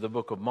 6 of the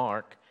book of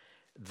Mark,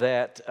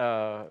 that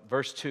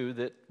verse 2,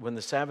 that when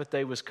the Sabbath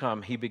day was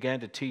come, he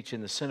began to teach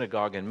in the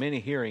synagogue, and many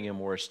hearing him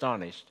were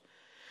astonished,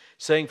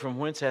 saying, From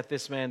whence hath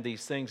this man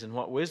these things, and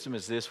what wisdom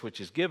is this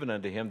which is given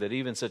unto him, that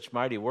even such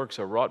mighty works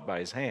are wrought by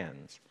his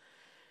hands?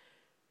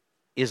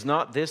 Is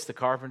not this the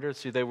carpenter?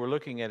 See, they were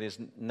looking at his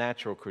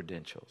natural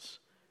credentials,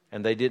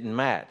 and they didn't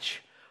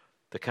match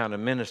the kind of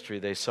ministry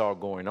they saw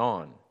going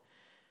on.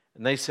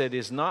 And they said,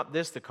 Is not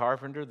this the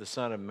carpenter, the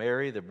son of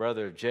Mary, the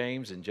brother of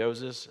James and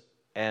Joseph,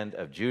 and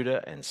of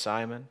Judah and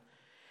Simon?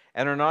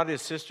 And are not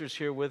his sisters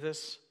here with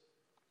us?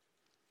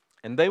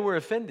 And they were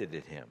offended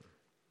at him.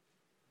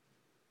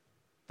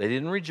 They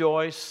didn't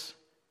rejoice.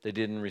 They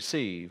didn't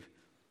receive.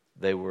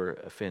 They were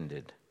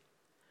offended.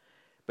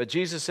 But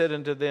Jesus said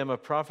unto them, A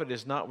prophet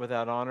is not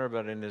without honor,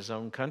 but in his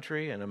own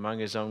country, and among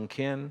his own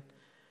kin,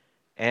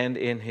 and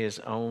in his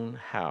own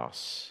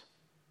house.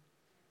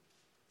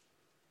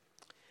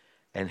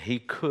 And he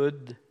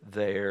could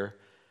there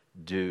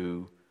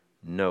do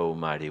no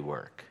mighty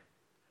work.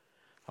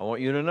 I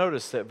want you to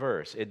notice that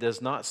verse. It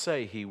does not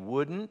say he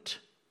wouldn't.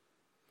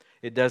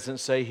 It doesn't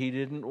say he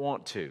didn't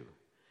want to.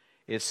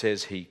 It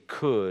says he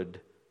could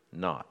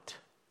not.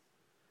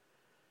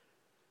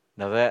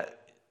 Now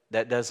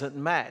that doesn't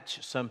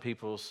match some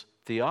people's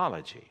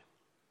theology.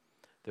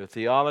 Their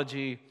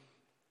theology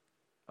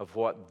of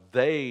what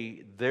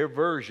their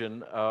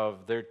version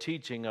of their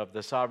teaching of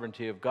the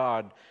sovereignty of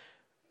God,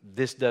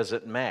 this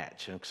doesn't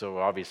match. And so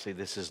obviously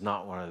this is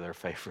not one of their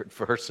favorite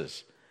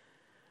verses.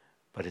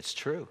 But it's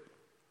true.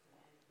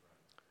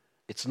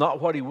 It's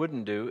not what he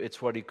wouldn't do,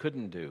 it's what he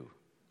couldn't do.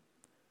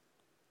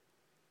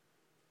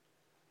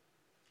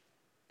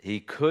 He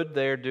could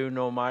there do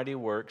no mighty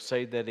work,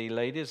 save that he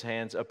laid his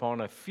hands upon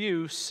a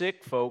few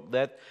sick folk.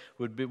 That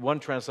would be, one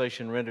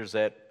translation renders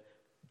that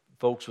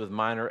folks with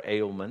minor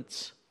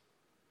ailments,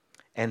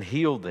 and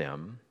healed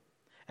them.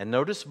 And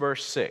notice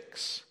verse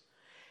 6.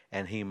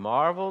 And he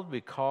marveled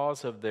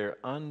because of their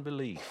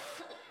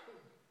unbelief.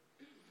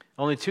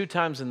 Only 2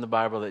 times in the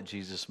Bible that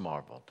Jesus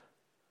marveled.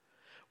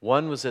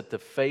 One was at the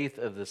faith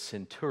of the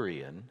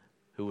centurion,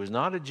 who was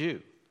not a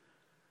Jew,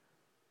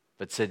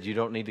 but said, you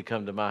don't need to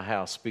come to my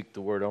house. Speak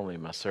the word only,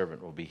 my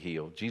servant will be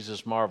healed.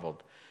 Jesus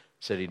marveled,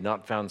 said he'd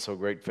not found so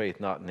great faith,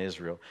 not in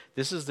Israel.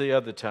 This is the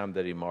other time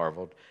that he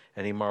marveled,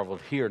 and he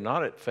marveled here,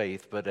 not at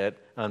faith, but at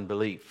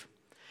unbelief,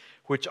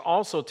 which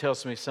also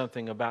tells me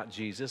something about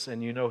Jesus.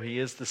 And you know he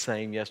is the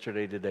same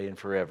yesterday, today, and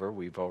forever.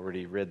 We've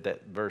already read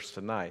that verse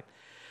tonight.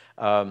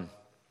 And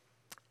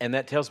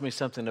that tells me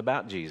something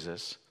about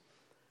Jesus,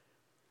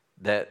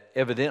 that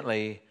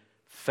evidently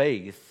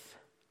faith,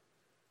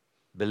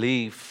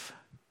 belief,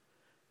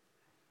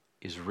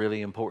 is really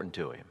important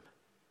to him.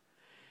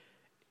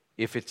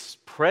 If it's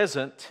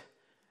present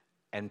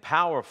and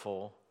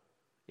powerful,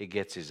 it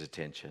gets his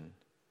attention.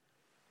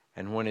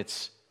 And when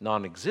it's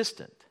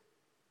non-existent,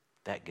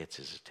 that gets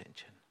his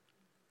attention.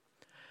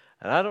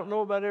 And I don't know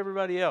about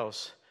everybody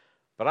else,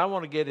 but I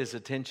want to get his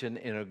attention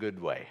in a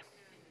good way.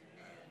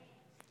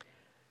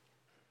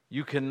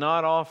 You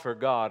cannot offer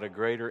God a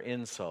greater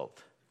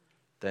insult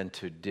than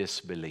to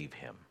disbelieve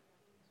him.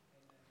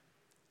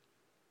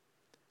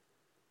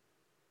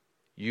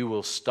 You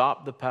will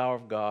stop the power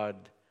of God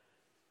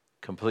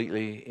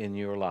completely in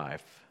your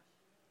life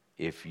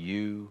if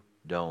you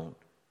don't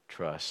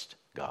trust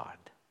God.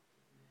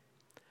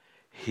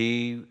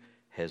 He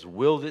has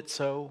willed it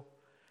so,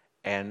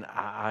 and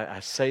I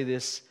say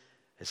this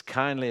as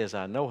kindly as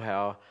I know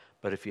how,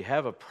 but if you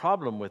have a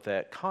problem with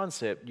that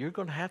concept, you're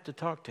going to have to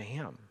talk to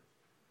him.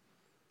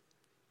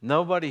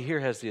 Nobody here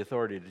has the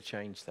authority to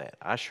change that.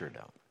 I sure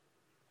don't.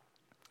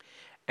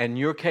 And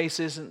your case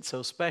isn't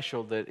so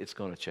special that it's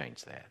going to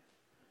change that.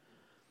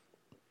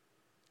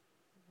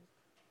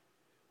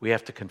 We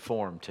have to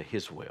conform to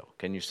his will.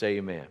 Can you say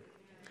amen?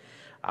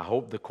 I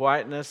hope the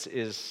quietness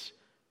is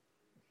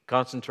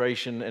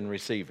concentration and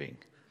receiving,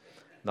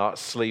 not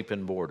sleep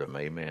and boredom.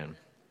 Amen.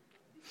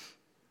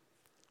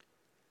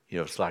 You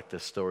know, it's like the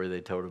story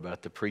they told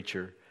about the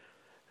preacher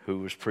who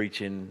was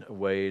preaching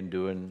away and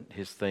doing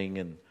his thing,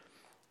 and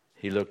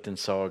he looked and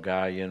saw a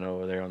guy, you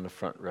know, there on the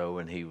front row,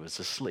 and he was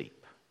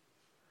asleep.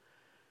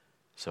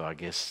 So I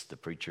guess the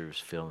preacher was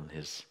feeling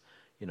his,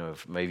 you know,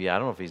 maybe, I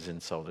don't know if he's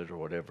insulted or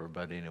whatever,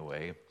 but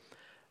anyway,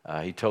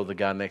 he told the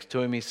guy next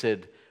to him, he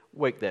said,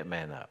 wake that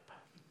man up.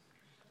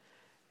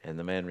 And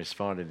the man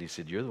responded, he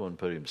said, you're the one who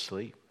put him to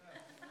sleep.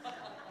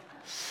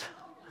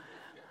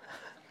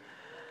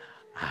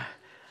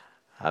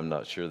 I'm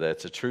not sure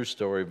that's a true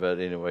story, but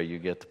anyway, you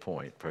get the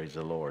point. Praise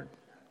the Lord.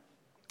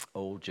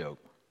 Old joke.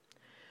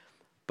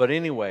 But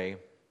anyway,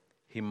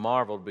 he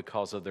marveled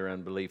because of their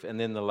unbelief. And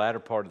then the latter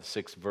part of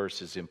the 6th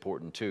verse is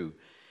important too.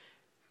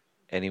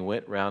 And he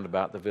went round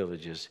about the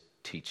villages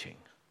teaching.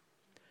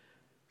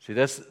 See,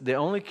 that's the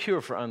only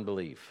cure for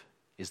unbelief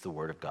is the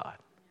Word of God.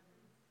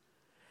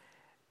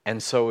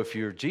 And so if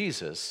you're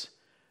Jesus,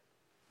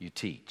 you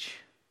teach,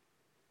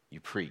 you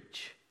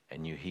preach,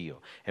 and you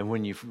heal. And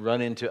when you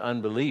run into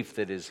unbelief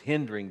that is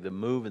hindering the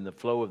move and the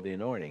flow of the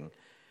anointing,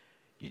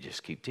 you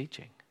just keep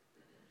teaching.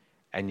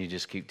 And you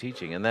just keep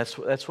teaching. And that's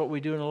what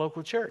we do in a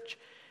local church.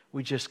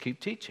 We just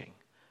keep teaching.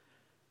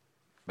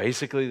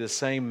 Basically the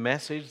same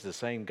message, the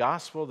same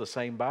gospel, the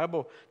same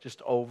Bible,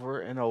 just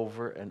over and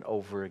over and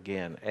over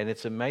again. And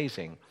it's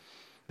amazing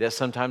that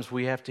sometimes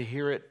we have to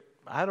hear it,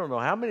 I don't know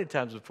how many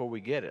times before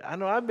we get it. I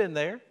know I've been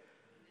there,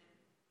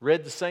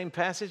 read the same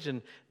passage,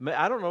 and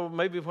I don't know,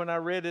 maybe when I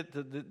read it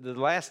the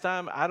last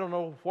time, I don't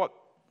know what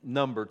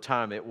number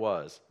time it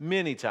was,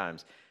 many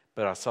times,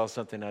 but I saw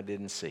something I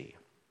didn't see.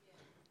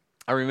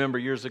 I remember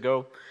years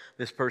ago,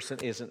 this person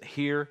isn't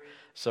here,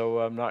 so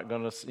I'm not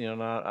going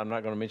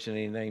to mention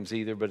any names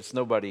either, but it's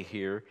nobody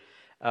here.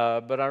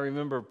 But I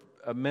remember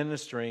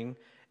ministering,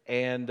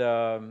 and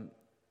the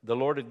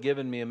Lord had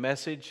given me a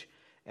message,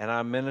 and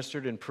I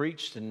ministered and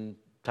preached, and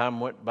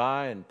time went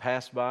by and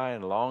passed by,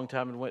 and a long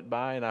time had went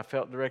by, and I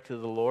felt directed to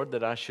the Lord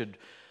that I should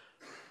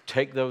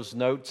take those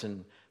notes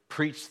and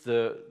preach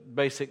the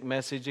basic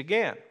message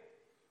again.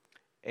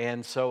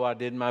 And so I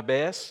did my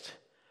best.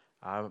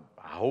 I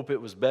hope it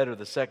was better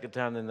the second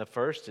time than the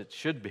first. It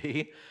should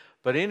be.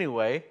 But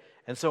anyway,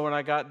 And so when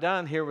I got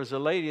done, here was a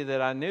lady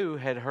that I knew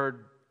had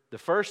heard the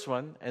first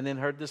one and then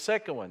heard the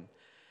second one.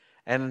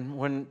 And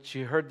when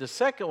she heard the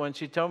second one,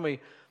 she told me,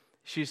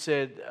 she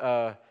said,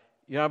 I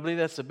believe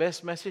that's the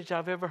best message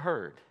I've ever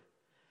heard.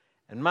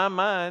 In my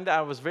mind,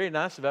 I was very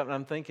nice about it, and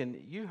I'm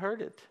thinking, you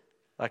heard it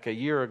like a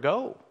year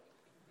ago.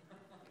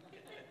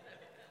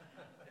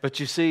 But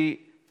you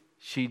see,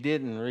 she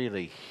didn't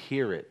really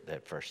hear it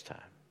that first time.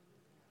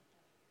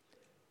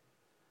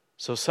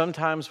 So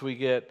sometimes we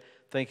get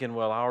thinking,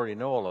 well, I already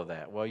know all of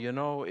that. Well,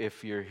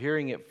 if you're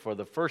hearing it for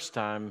the first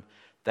time,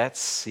 that's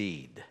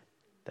seed.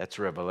 That's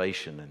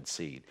revelation and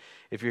seed.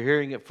 If you're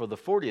hearing it for the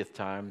 40th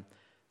time,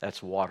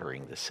 that's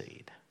watering the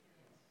seed.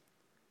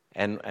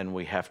 And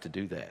we have to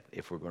do that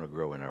if we're going to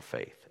grow in our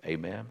faith.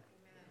 Amen?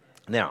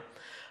 Now,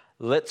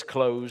 let's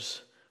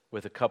close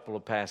with a couple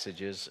of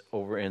passages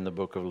over in the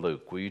book of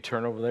Luke. Will you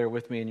turn over there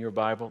with me in your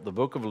Bible? The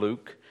book of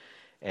Luke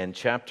and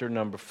chapter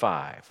number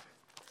 5.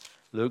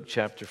 Luke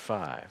chapter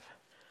 5.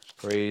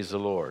 Praise the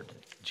Lord.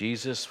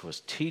 Jesus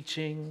was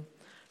teaching,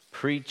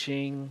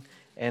 preaching,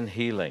 and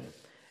healing.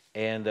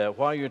 And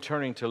while you're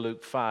turning to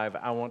Luke 5,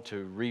 I want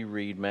to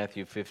reread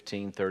Matthew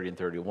 15, 30, and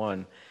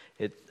 31,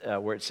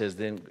 where it says,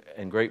 Then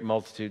and great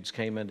multitudes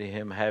came unto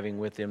him, having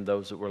with him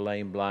those that were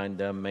lame, blind,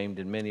 dumb, maimed,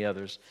 and many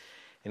others,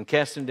 and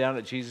cast them down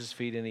at Jesus'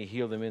 feet, and he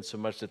healed them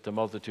insomuch that the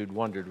multitude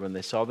wondered when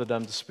they saw the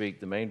dumb to speak,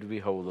 the maimed to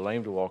behold, the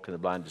lame to walk, and the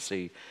blind to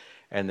see,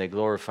 and they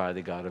glorified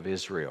the God of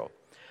Israel.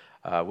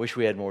 I wish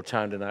we had more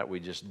time tonight. We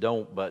just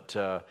don't, but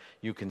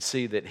you can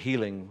see that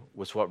healing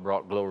was what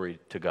brought glory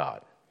to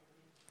God.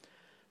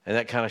 And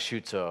that kind of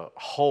shoots a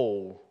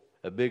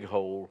big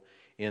hole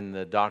in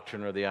the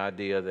doctrine or the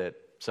idea that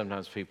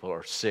sometimes people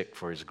are sick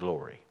for his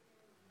glory.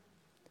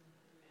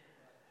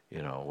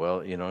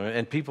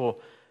 And people,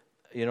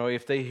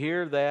 if they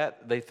hear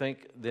that, they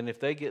think then if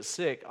they get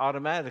sick,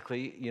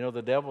 automatically,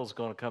 the devil's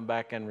going to come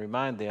back and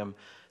remind them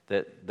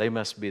that they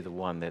must be the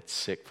one that's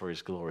sick for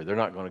his glory. They're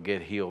not going to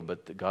get healed,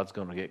 but God's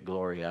going to get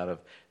glory out of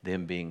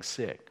them being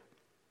sick.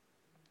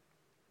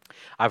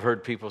 I've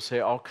heard people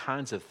say all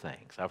kinds of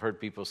things. I've heard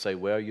people say,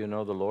 well,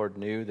 the Lord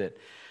knew that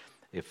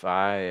if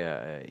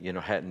I,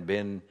 hadn't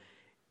been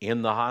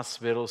in the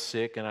hospital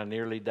sick and I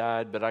nearly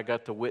died, but I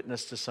got to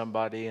witness to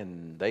somebody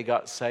and they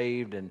got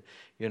saved and,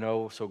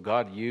 so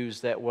God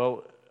used that.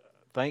 Well,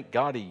 thank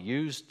God he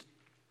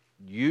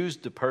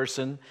used the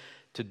person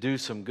to do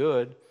some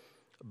good.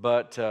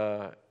 But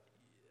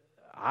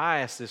I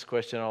ask this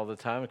question all the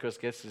time because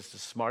I guess it's the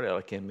smart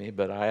aleck in me,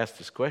 but I ask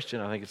this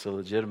question. I think it's a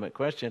legitimate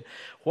question.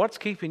 What's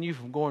keeping you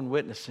from going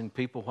witnessing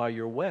people while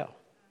you're well?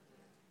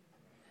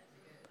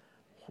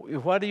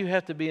 Why do you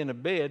have to be in a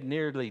bed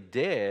nearly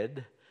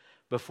dead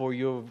before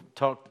you'll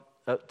talk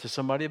to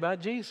somebody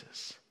about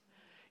Jesus?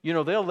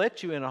 They'll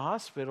let you in a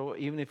hospital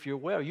even if you're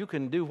well. You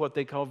can do what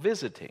they call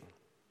visiting.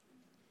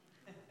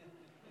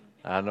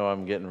 I know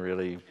I'm getting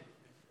really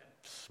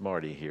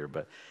smarty here,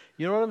 but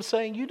you know what I'm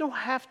saying? You don't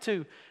have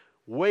to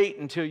wait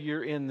until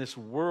you're in this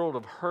world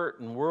of hurt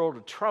and world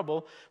of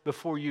trouble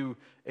before you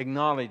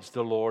acknowledge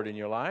the Lord in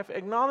your life.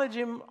 Acknowledge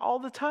him all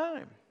the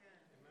time.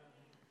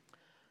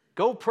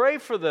 Go pray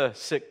for the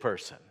sick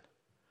person.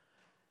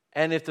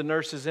 And if the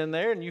nurse is in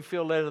there and you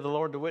feel led of the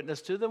Lord to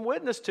witness to them,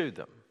 witness to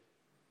them.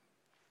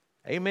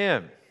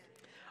 Amen.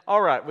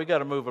 All right, we got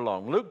to move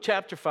along. Luke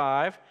chapter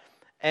 5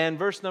 and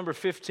verse number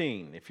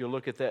 15. If you'll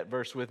look at that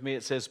verse with me,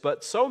 it says,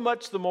 But so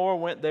much the more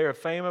went there a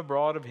fame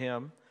abroad of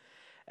him,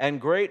 and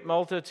great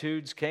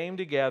multitudes came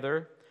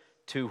together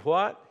to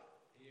what?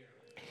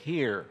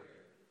 Hear.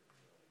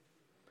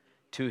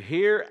 To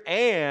hear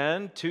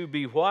and to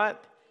be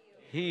what?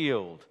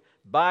 Healed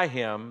by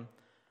him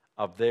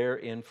of their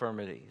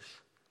infirmities.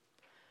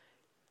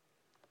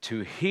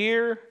 To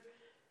hear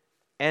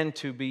and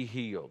to be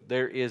healed.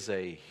 There is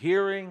a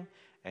hearing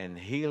and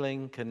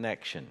healing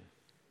connection.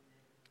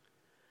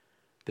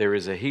 There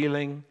is a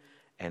healing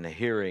and a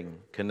hearing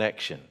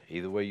connection,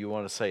 either way you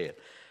want to say it.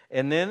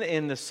 And then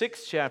in the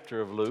 6th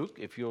chapter of Luke,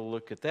 if you'll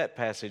look at that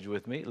passage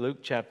with me, Luke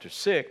chapter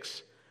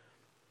 6,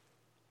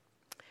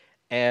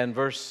 and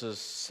verses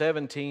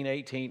 17,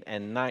 18,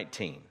 and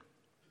 19.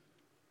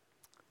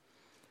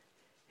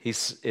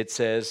 It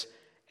says,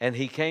 And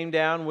he came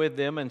down with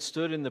them and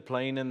stood in the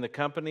plain in the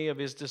company of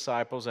his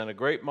disciples and a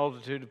great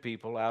multitude of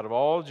people out of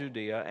all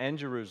Judea and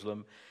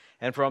Jerusalem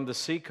and from the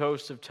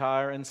seacoast of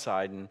Tyre and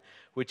Sidon,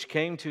 which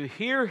came to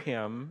hear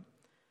him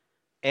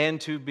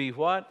and to be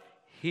what?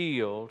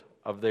 Healed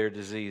of their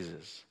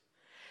diseases.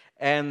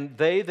 And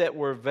they that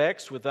were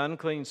vexed with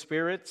unclean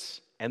spirits,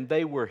 and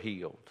they were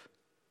healed.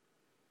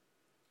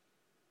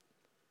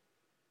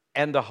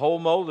 And the whole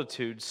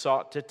multitude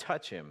sought to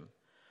touch him,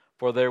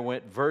 for there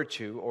went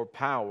virtue or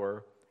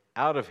power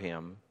out of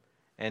him,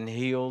 and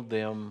healed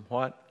them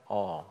what?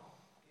 All.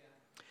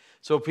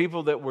 So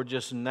people that were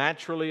just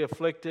naturally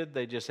afflicted,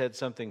 they just had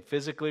something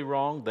physically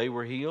wrong, they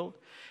were healed.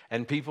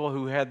 And people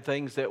who had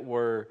things that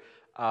were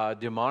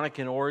demonic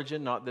in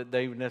origin, not that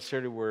they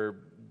necessarily were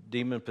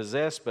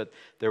demon-possessed, but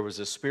there was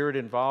a spirit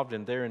involved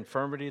in their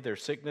infirmity, their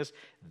sickness,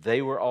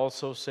 they were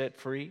also set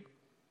free.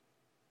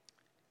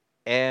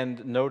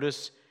 And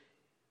notice,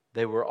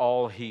 they were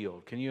all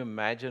healed. Can you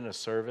imagine a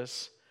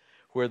service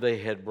where they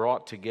had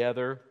brought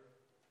together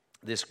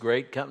this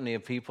great company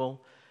of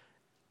people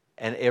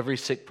and every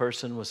sick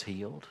person was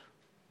healed?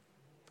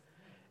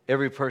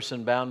 Every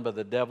person bound by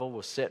the devil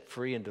was set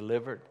free and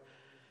delivered.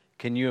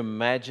 Can you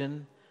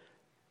imagine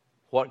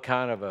what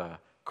kind of a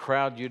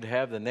crowd you'd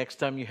have the next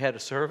time you had a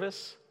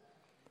service?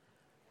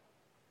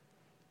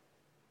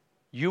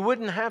 You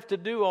wouldn't have to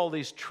do all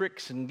these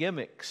tricks and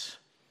gimmicks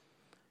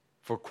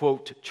for,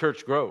 quote,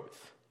 church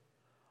growth.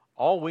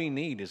 All we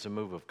need is a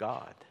move of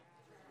God.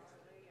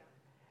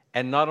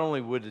 And not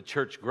only would the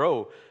church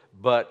grow,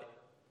 but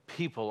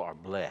people are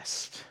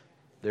blessed.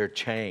 They're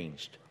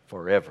changed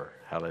forever.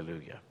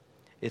 Hallelujah.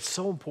 It's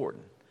so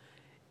important.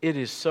 It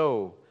is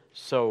so,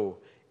 so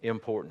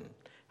important.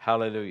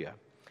 Hallelujah.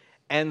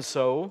 And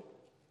so,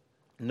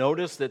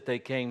 notice that they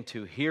came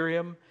to hear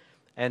him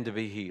and to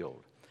be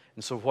healed.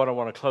 And so what I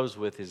want to close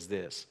with is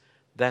this.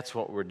 That's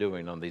what we're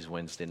doing on these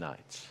Wednesday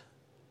nights.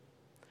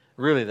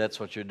 Really, that's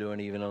what you're doing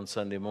even on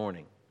Sunday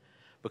morning.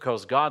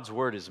 Because God's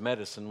Word is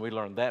medicine. We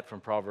learned that from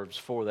Proverbs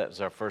 4. That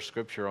was our first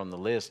scripture on the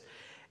list.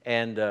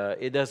 And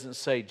it doesn't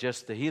say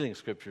just the healing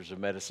scriptures of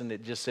medicine.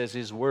 It just says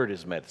His Word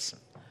is medicine.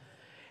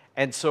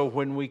 And so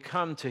when we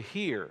come to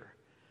hear,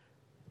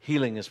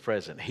 healing is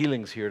present.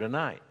 Healing's here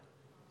tonight.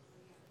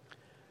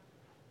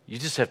 You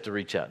just have to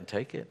reach out and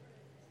take it.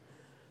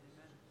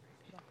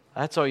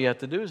 That's all you have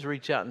to do is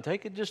reach out and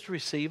take it. Just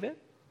receive it.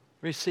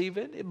 Receive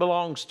it. It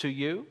belongs to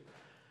you.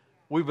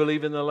 We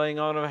believe in the laying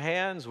on of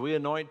hands. We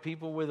anoint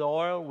people with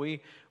oil.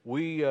 We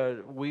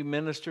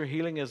minister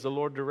healing as the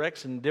Lord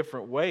directs in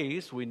different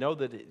ways. We know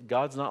that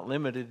God's not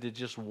limited to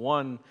just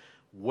one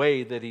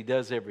way that He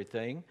does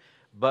everything.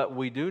 But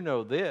we do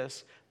know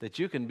this, that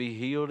you can be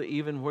healed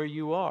even where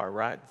you are,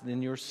 right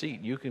in your seat.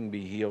 You can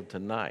be healed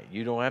tonight.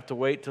 You don't have to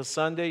wait till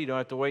Sunday. You don't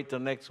have to wait till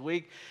next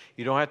week.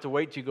 You don't have to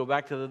wait till you go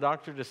back to the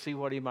doctor to see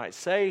what he might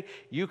say.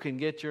 You can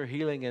get your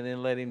healing and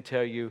then let him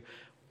tell you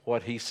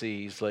what he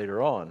sees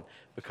later on,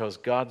 because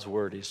God's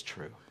Word is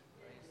true.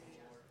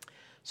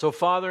 So,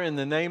 Father, in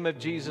the name of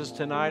Jesus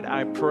tonight,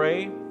 I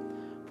pray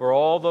for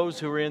all those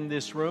who are in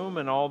this room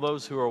and all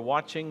those who are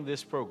watching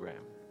this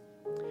program.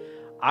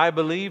 I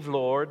believe,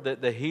 Lord,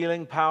 that the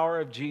healing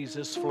power of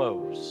Jesus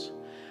flows.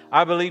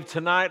 I believe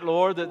tonight,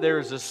 Lord, that there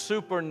is a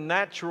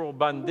supernatural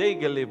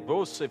bandega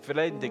librose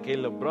frente que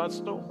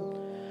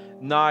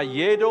lebrasto na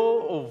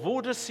yedo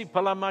ovudasi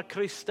palama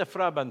Christa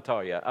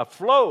frabantoya, a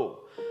flow,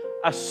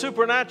 a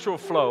supernatural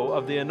flow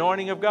of the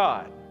anointing of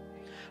God.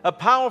 A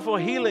powerful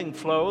healing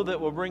flow that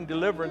will bring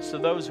deliverance to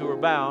those who are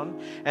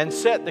bound and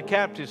set the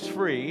captives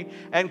free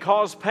and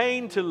cause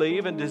pain to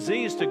leave and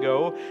disease to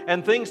go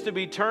and things to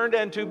be turned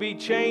and to be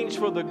changed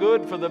for the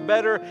good, for the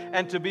better,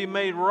 and to be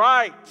made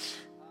right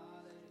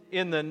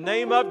in the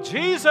name of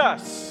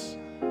Jesus.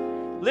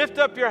 Lift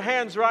up your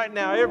hands right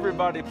now,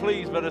 everybody,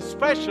 please, but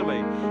especially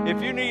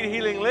if you need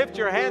healing, lift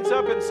your hands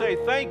up and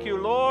say, "Thank you,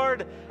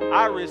 Lord.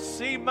 I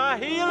receive my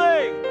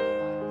healing."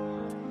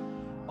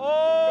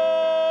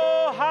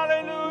 Oh,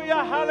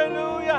 hallelujah, hallelujah.